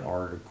read an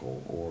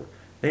article, or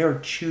they are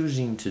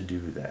choosing to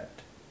do that.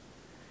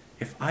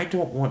 If I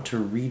don't want to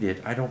read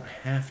it, I don't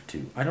have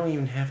to. I don't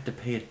even have to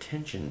pay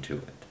attention to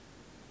it.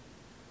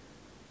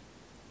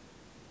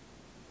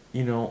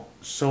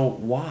 So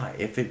why?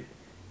 If it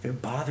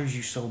bothers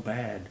you so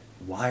bad,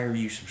 why are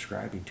you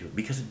subscribing to it?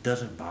 Because it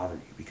doesn't bother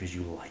you, because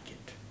you like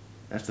it.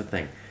 That's the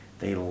thing.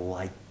 They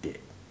liked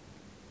it.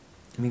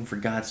 I mean, for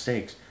God's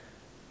sakes,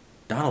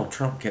 Donald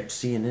Trump kept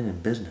CNN in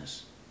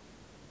business.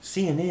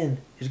 CNN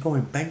is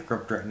going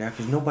bankrupt right now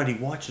because nobody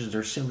watches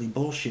their silly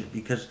bullshit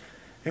because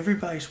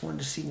everybody just wanted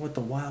to see what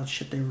the wild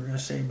shit they were going to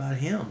say about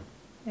him.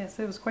 Yes,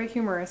 it was quite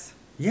humorous.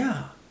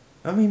 Yeah.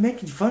 I mean,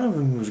 making fun of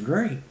him was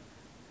great.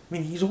 I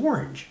mean, he's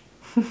orange.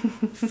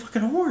 It's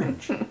fucking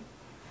orange.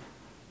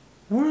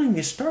 We don't even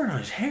get started on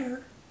his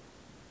hair.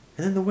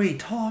 And then the way he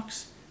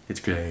talks, it's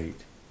great.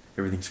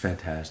 Everything's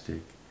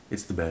fantastic.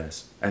 It's the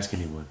best. Ask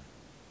anyone.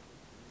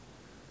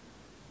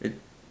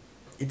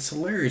 It's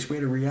hilarious. We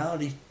had a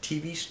reality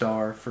TV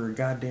star for a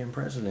goddamn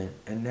president,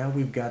 and now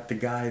we've got the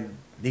guy.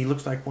 He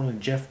looks like one of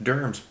Jeff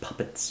Durham's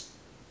puppets.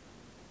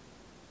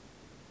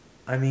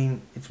 I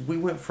mean, we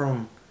went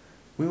from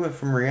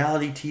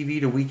reality TV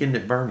to Weekend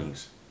at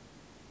Bernie's,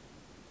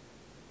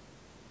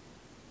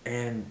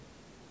 and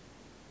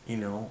you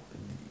know,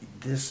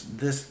 this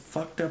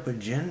fucked up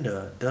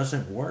agenda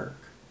doesn't work.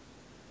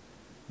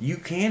 You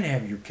can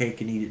have your cake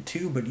and eat it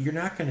too, but you're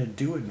not going to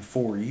do it in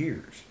 4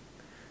 years.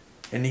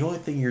 And the only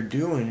thing you're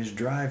doing is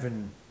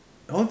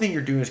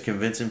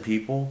convincing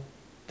people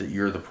that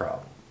you're the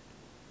problem.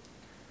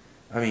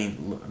 I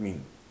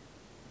mean,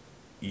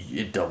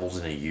 it doubles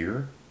in a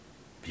year.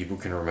 People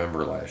can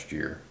remember last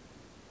year.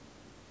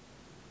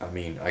 I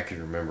mean, I can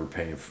remember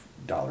paying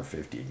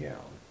 $1.50 a gallon.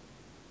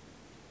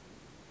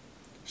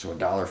 So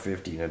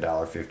 $1.50 and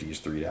 $1.50 is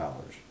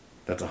 $3.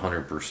 That's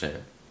 100%.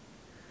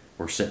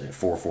 We're sitting at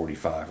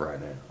 $4.45 right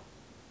now.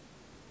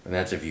 And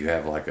that's if you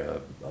have like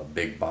a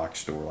big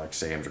box store like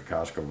Sam's or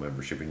Costco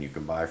membership and you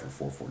can buy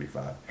for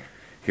 $4.45.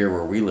 Here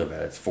where we live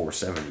at, it's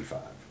 $4.75.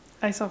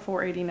 I saw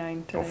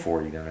 $4.89 today. Oh,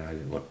 $4.89. I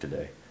didn't look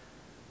today.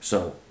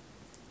 So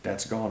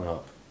that's gone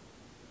up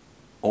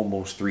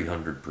almost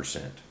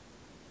 300%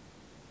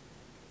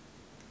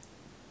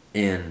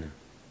 in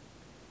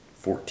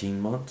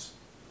 14 months,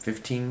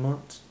 15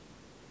 months.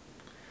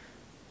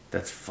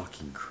 That's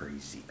fucking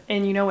crazy.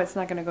 And you know it's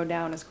not going to go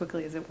down as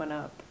quickly as it went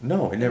up.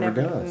 No, it never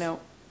does. No.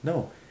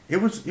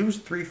 It was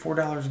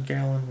 $3-4 a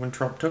gallon when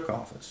Trump took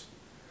office.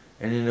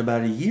 And in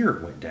about a year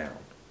it went down.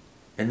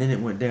 And then it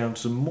went down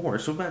some more.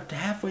 So about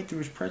halfway through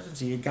his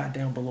presidency it got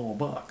down below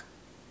 $1.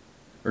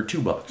 Or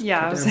 $2. Yeah,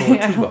 got I was down below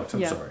saying, $2. I'm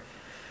yeah. sorry.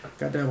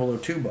 Got down below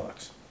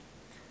 $2.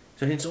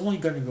 So it's only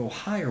going to go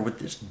higher with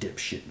this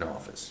dipshit in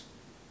office.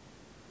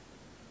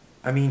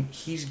 I mean,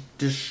 he's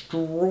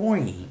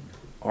destroying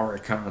our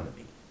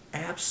economy.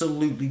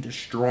 Absolutely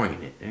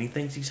destroying it. And he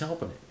thinks he's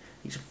helping it.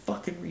 He's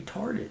fucking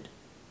retarded.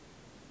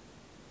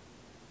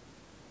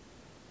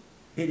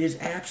 It is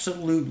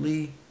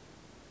absolutely...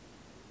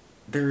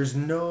 There is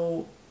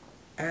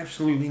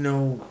absolutely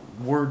no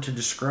word to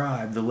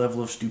describe the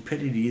level of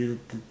stupidity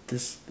that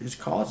this is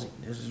causing.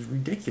 This is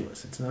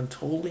ridiculous. It's not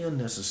totally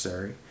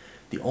unnecessary.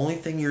 The only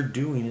thing you're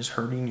doing is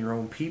hurting your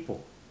own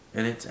people.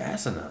 And it's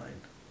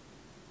asinine.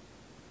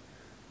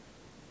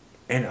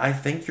 And I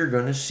think you're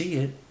going to see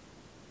it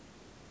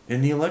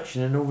in the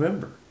election in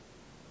November.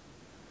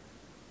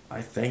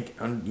 I think,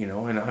 and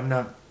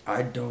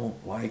I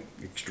don't like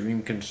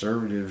extreme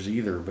conservatives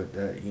either, but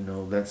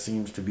that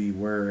seems to be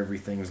where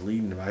everything's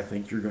leading. I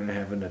think you're going to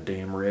have a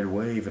damn red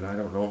wave, and I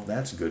don't know if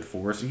that's good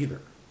for us either.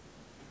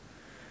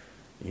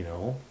 I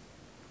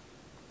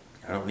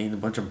don't need a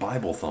bunch of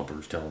Bible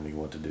thumpers telling me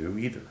what to do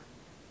either.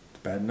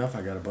 It's bad enough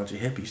I got a bunch of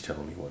hippies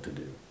telling me what to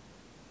do.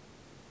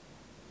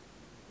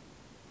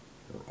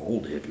 They're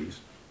old hippies.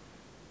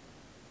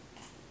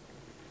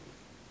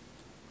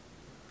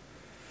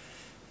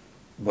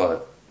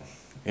 But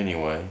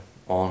anyway,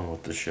 on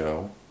with the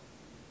show.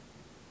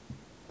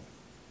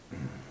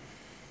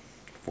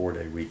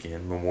 4-day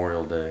weekend,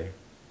 Memorial Day.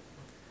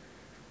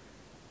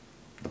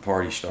 The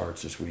party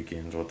starts this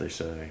weekend is what they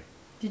say.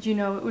 Did you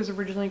know it was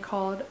originally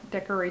called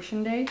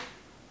Decoration Day?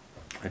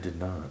 I did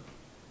not.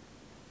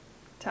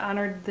 To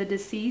honor the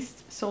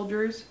deceased,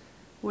 soldiers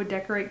would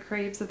decorate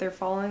graves of their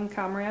fallen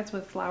comrades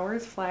with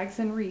flowers, flags,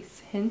 and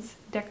wreaths, hence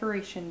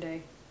Decoration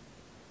Day.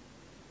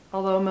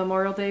 Although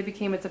Memorial Day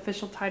became its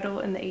official title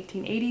in the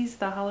 1880s,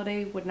 the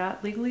holiday would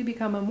not legally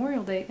become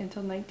Memorial Day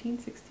until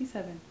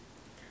 1967.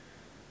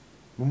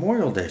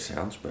 Memorial Day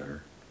sounds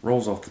better.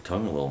 Rolls off the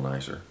tongue a little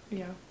nicer.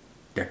 Yeah.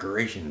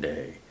 Decoration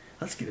Day.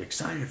 Let's get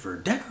excited for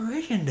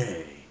Decoration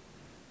Day.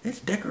 It's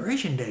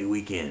Decoration Day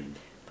weekend.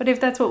 But if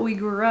that's what we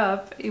grew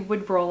up, it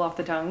would roll off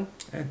the tongue.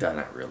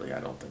 Not really. I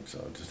don't think so.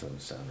 It just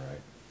doesn't sound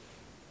right.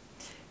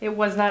 It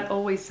was not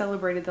always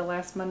celebrated the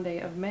last Monday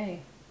of May.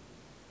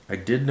 I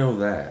did know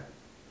that.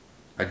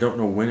 I don't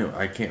know when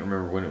I can't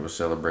remember when it was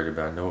celebrated,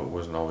 but I know it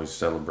wasn't always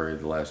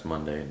celebrated the last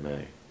Monday in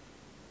May.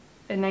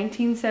 In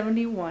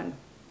 1971,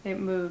 it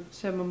moved,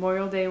 so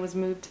Memorial Day was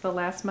moved to the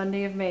last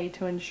Monday of May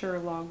to ensure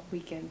long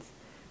weekends.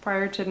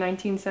 Prior to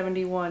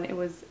 1971, it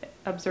was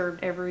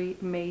observed every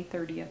May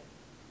 30th.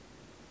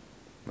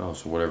 Oh,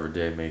 so whatever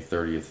day May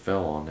 30th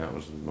fell on, that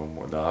was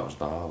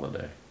the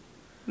holiday.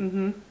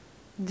 Mm-hmm.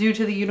 Due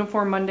to the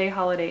Uniform Monday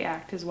Holiday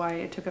Act is why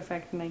it took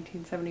effect in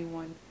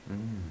 1971.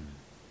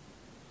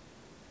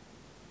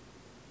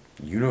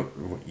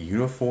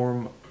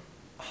 Uniform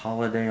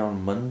Holiday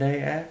on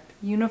Monday Act?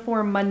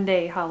 Uniform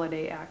Monday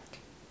Holiday Act.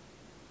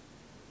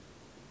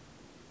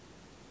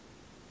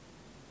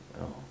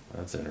 Oh,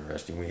 that's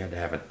interesting. We had to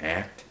have an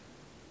act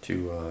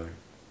to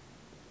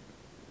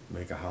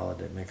make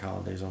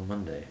holidays on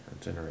Monday.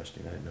 That's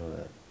interesting. I didn't know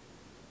that.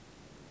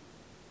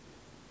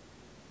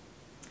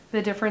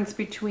 The difference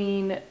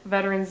between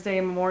Veterans Day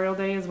and Memorial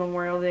Day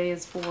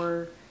is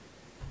for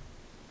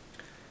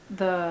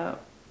the,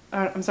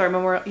 I'm sorry,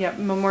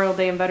 Memorial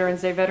Day and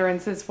Veterans Day.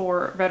 Veterans is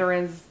for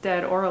veterans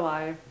dead or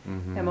alive,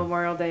 Mm-hmm. and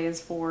Memorial Day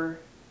is for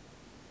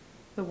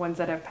the ones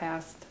that have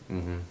passed.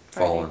 Mm-hmm.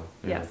 Friday. Fallen.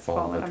 Yes,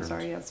 fallen. I'm veterans.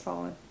 sorry, yes,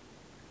 fallen.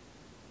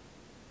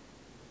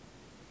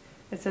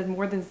 It said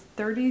more than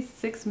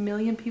 36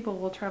 million people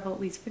will travel at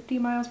least 50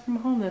 miles from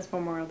home this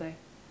Memorial Day.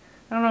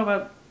 I don't know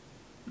about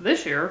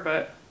this year,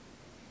 but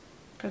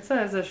it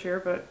says this year,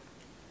 but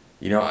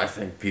You know, I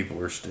think people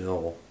are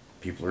still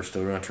going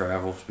to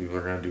travel. People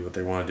are going to do what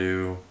they want to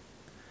do.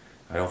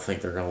 I don't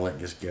think they're going to let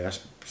this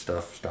gas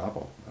stuff stop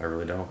them. I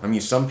really don't. I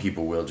mean, some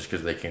people will just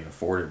because they can't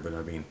afford it, but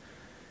I mean,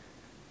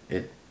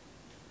 it.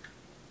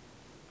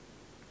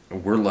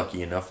 We're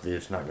lucky enough that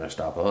it's not going to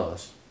stop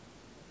us.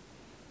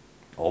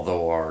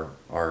 Although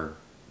our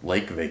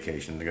lake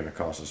vacation is going to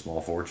cost a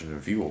small fortune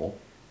in fuel.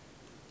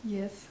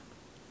 yes.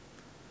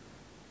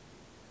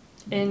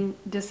 In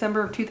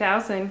December of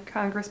 2000,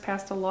 Congress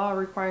passed a law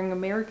requiring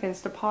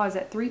Americans to pause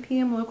at 3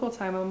 p.m. local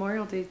time on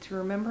Memorial Day to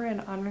remember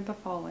and honor the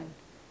fallen.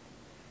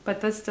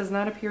 But this does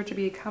not appear to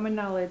be common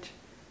knowledge,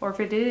 or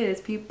if it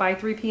is, by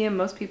 3 p.m.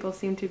 most people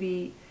seem to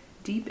be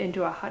deep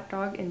into a hot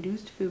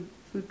dog-induced food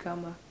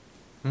coma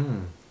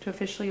to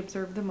officially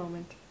observe the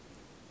moment.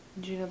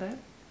 Did you know that?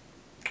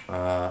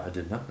 I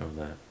did not know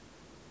that.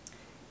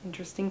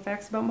 Interesting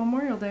facts about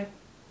Memorial Day.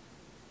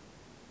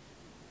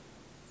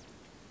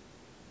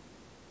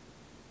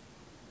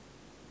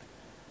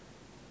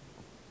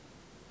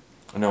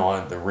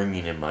 No, the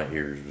ringing in my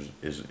ears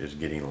is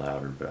getting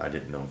louder, but I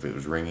didn't know if it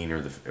was ringing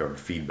or or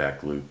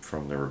feedback loop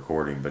from the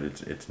recording. But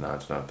it's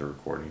not the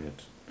recording.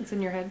 It's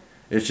in your head.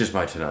 It's just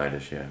my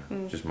tinnitus. Yeah,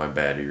 just my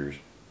bad ears.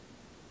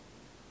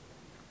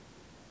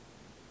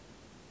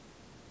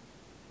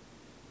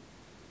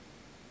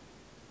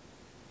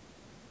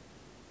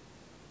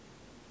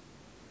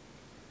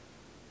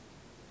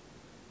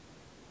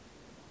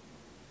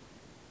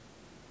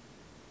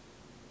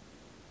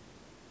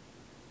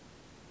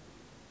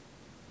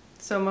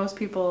 So most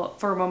people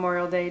for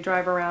Memorial Day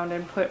drive around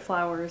and put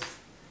flowers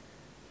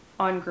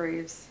on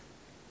graves.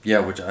 Yeah,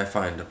 which I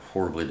find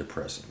horribly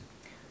depressing.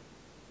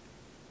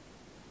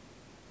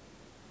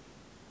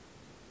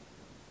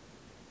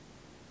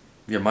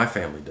 Yeah, my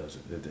family does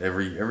it.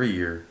 Every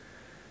year,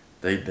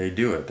 they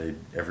do it.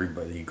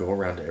 Everybody, you go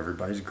around to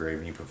everybody's grave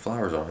and you put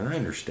flowers on. And I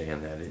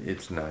understand that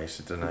it's nice.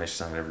 It's a nice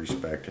sign of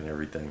respect and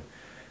everything.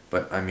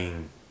 But I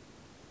mean,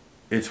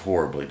 it's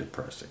horribly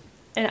depressing.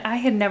 And I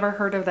had never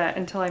heard of that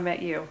until I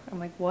met you. I'm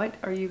like, what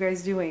are you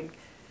guys doing?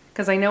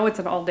 Because I know it's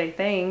an all day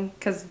thing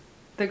because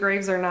the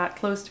graves are not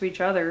close to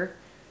each other.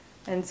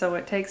 And so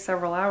it takes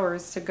several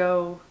hours to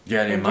go.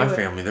 Yeah, and in and my do it.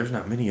 family, there's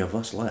not many of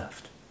us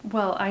left.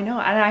 Well, I know.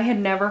 And I had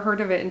never heard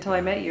of it until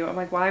I met you. I'm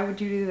like, why would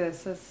you do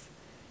this?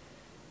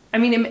 I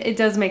mean, it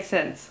does make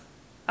sense,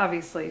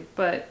 obviously,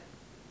 but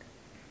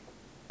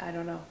I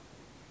don't know.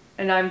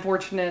 And I'm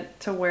fortunate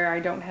to where I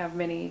don't have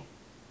many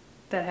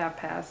that have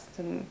passed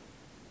and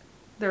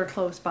they're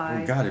close by.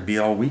 We got to be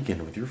all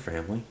weekend with your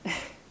family.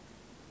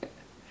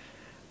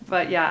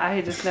 But yeah, I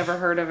had just never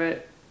heard of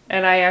it.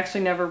 And I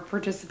actually never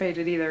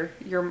participated either.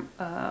 Your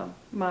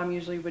mom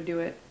usually would do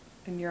it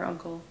and your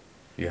uncle.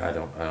 Yeah, I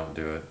don't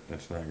do it.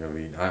 It's not gonna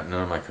be. None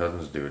of my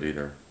cousins do it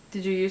either.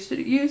 Did you used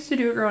to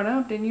do it growing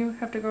up? Didn't you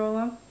have to go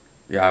along?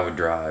 Yeah, I would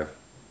drive.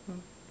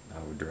 I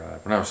would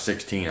drive. When I was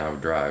 16, I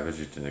would drive. It was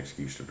just an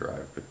excuse to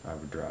drive, but I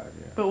would drive.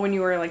 Yeah. But when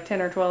you were like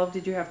 10 or 12,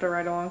 did you have to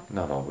ride along?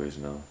 Not always,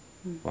 no.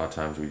 A lot of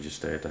times we just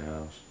stay at the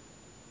house,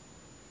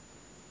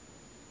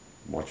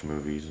 watch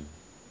movies and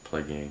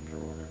play games or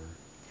whatever.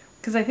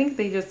 Because I think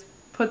they just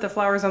put the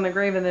flowers on the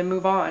grave and then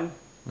move on.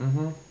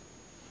 Mm-hmm.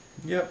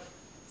 Yep.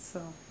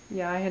 So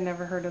yeah, I had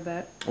never heard of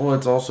that. Well,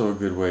 it's also a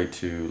good way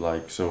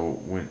to so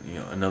when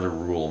another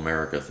rural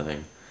America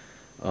thing,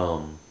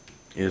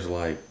 is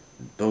like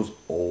those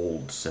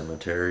old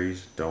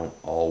cemeteries don't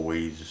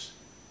always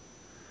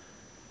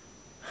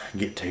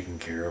get taken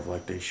care of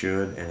like they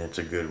should, and it's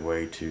a good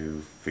way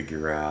to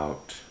figure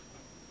out.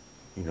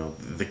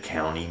 The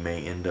county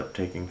may end up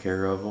taking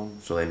care of them,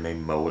 so they may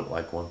mow it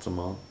like once a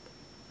month,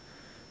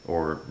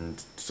 or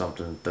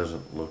something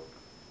doesn't look,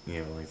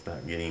 like it's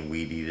not getting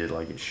weed eated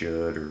like it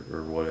should,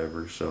 or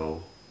whatever.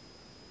 So,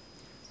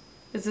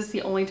 Is this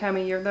the only time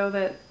of year though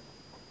that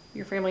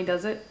your family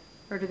does it,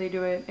 or do they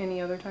do it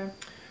any other time?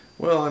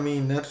 well, I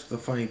mean, that's the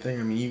funny thing.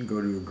 I mean, you can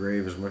go to a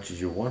grave as much as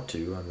you want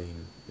to. I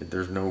mean,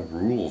 there's no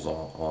rules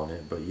on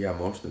it, but yeah,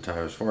 most of the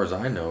time, as far as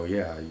I know,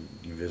 yeah,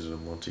 you visit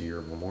them once a year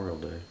at Memorial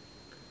Day.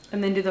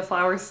 And then do the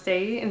flowers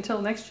stay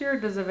until next year, or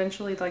does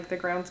eventually like the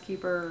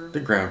groundskeeper? The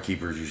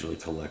groundkeepers usually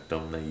collect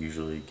them. They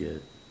usually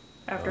get.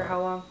 After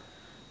how long?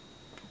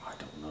 I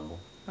don't know.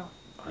 Oh.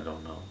 I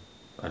don't know.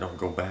 I don't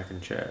go back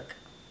and check.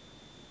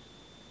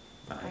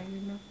 I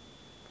don't know.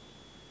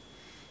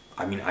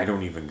 I mean, I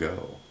don't even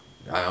go.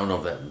 I don't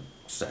know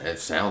if it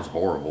sounds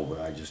horrible, but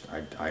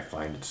I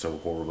find it so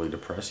horribly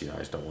depressing. I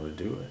just don't want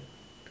to do it.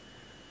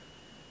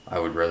 I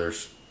would rather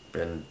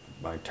spend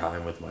my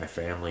time with my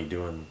family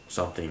doing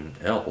something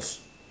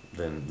else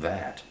than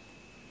that.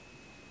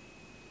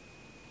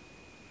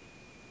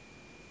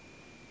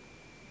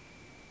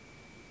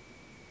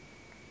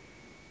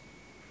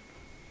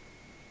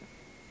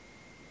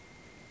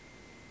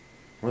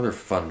 What other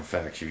fun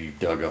facts have you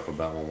dug up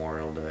about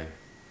Memorial Day?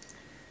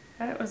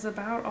 That was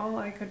about all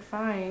I could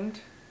find.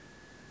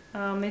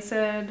 They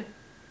said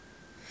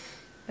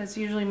it's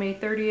usually May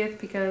 30th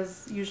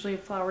because usually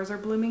flowers are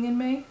blooming in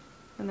May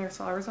and there's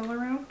flowers all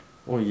around.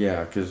 Well,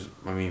 yeah, because,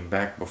 I mean,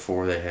 back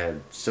before they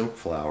had silk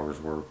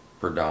flowers were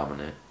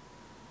predominant,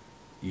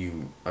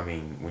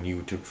 when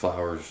you took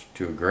flowers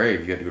to a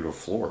grave, you had to go to a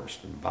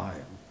florist and buy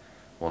them.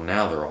 Well,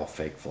 now they're all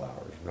fake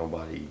flowers.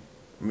 Nobody,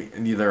 I mean,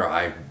 neither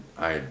I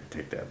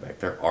take that back.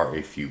 There are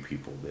a few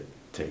people that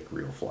take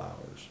real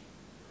flowers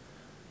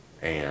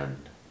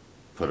and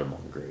put them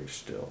on graves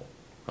still.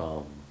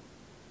 A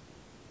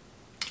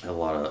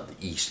lot of the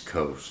East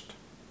Coast.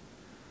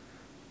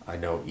 I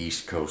know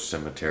East Coast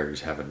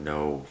cemeteries have a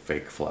no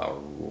fake flower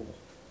rule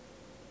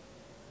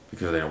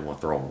because they don't want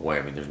to throw them away.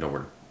 I mean, there's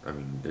nowhere. I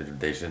mean,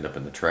 they just end up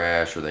in the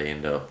trash, or they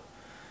end up,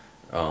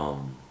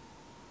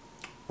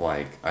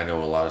 like, I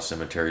know a lot of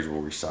cemeteries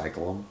will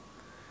recycle them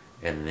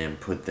and then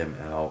put them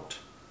out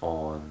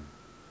on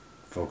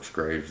folks'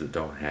 graves that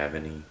don't have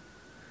any.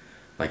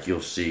 Like,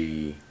 you'll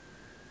see,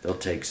 they'll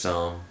take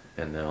some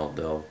and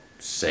they'll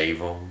save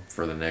them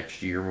for the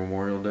next year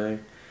Memorial Day.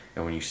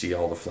 And when you see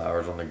all the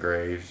flowers on the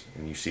graves,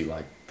 and you see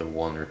like the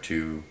one or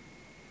two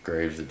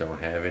graves that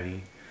don't have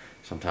any,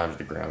 sometimes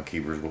the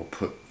groundkeepers will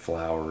put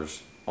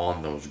flowers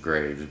on those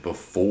graves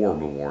before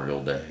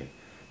Memorial Day.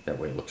 That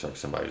way it looks like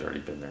somebody's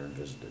already been there and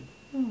visited.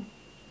 And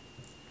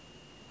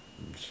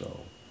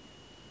so,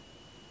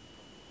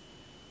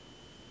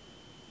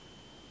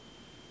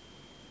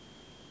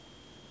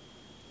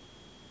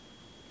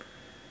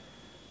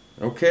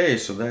 okay,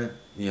 so that,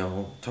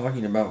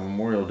 talking about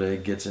Memorial Day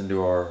gets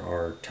into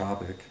our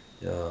topic,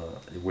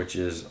 which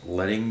is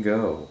letting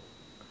go.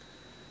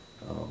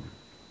 Um,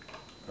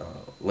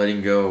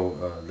 Letting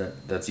go,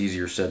 that's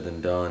easier said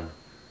than done.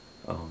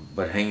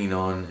 But hanging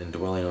on and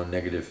dwelling on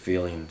negative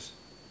feelings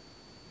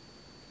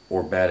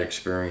or bad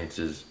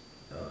experiences,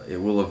 it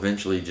will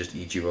eventually just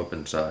eat you up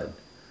inside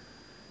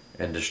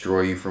and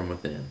destroy you from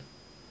within.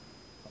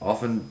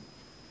 Often,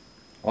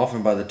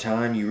 often by the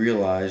time you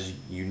realize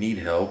you need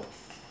help,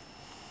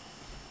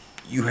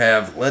 you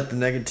have let the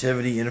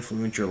negativity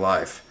influence your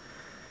life.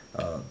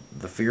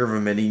 The fear of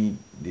admitting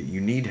that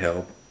you need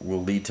help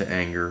will lead to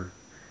anger,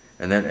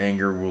 and that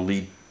anger will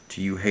lead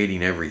to you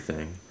hating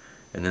everything,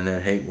 and then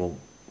that hate will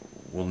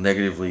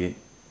negatively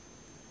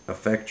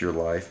affect your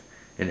life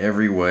in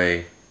every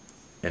way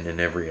and in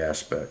every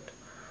aspect.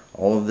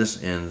 All of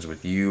this ends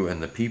with you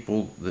and the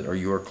people that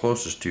you are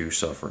closest to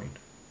suffering.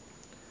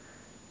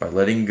 By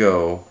letting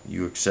go,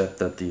 you accept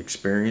that the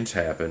experience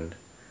happened,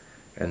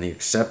 and the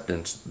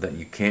acceptance that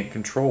you can't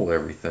control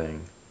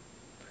everything.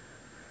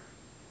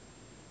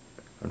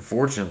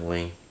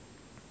 Unfortunately,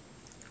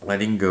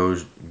 letting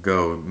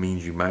go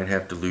means you might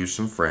have to lose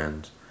some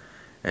friends,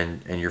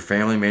 and your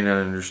family may not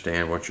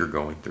understand what you're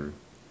going through.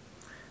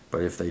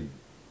 But if they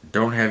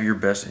don't have your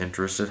best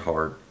interests at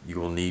heart, you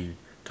will need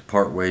to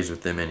part ways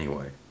with them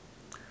anyway.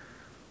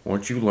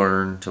 Once you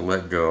learn to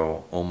let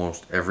go,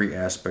 almost every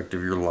aspect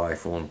of your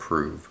life will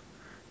improve.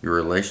 Your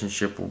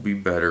relationship will be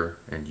better,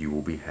 and you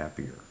will be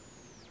happier.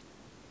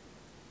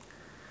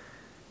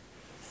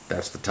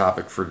 That's the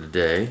topic for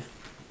today,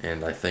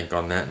 and I think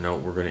on that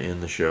note we're going to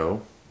end the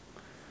show.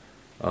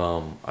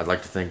 I'd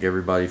like to thank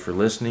everybody for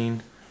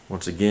listening.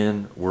 Once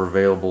again, we're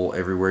available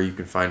everywhere you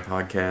can find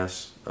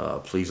podcasts.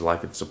 Please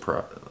like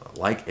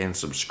and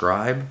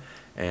subscribe,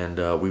 and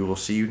we will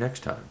see you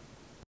next time.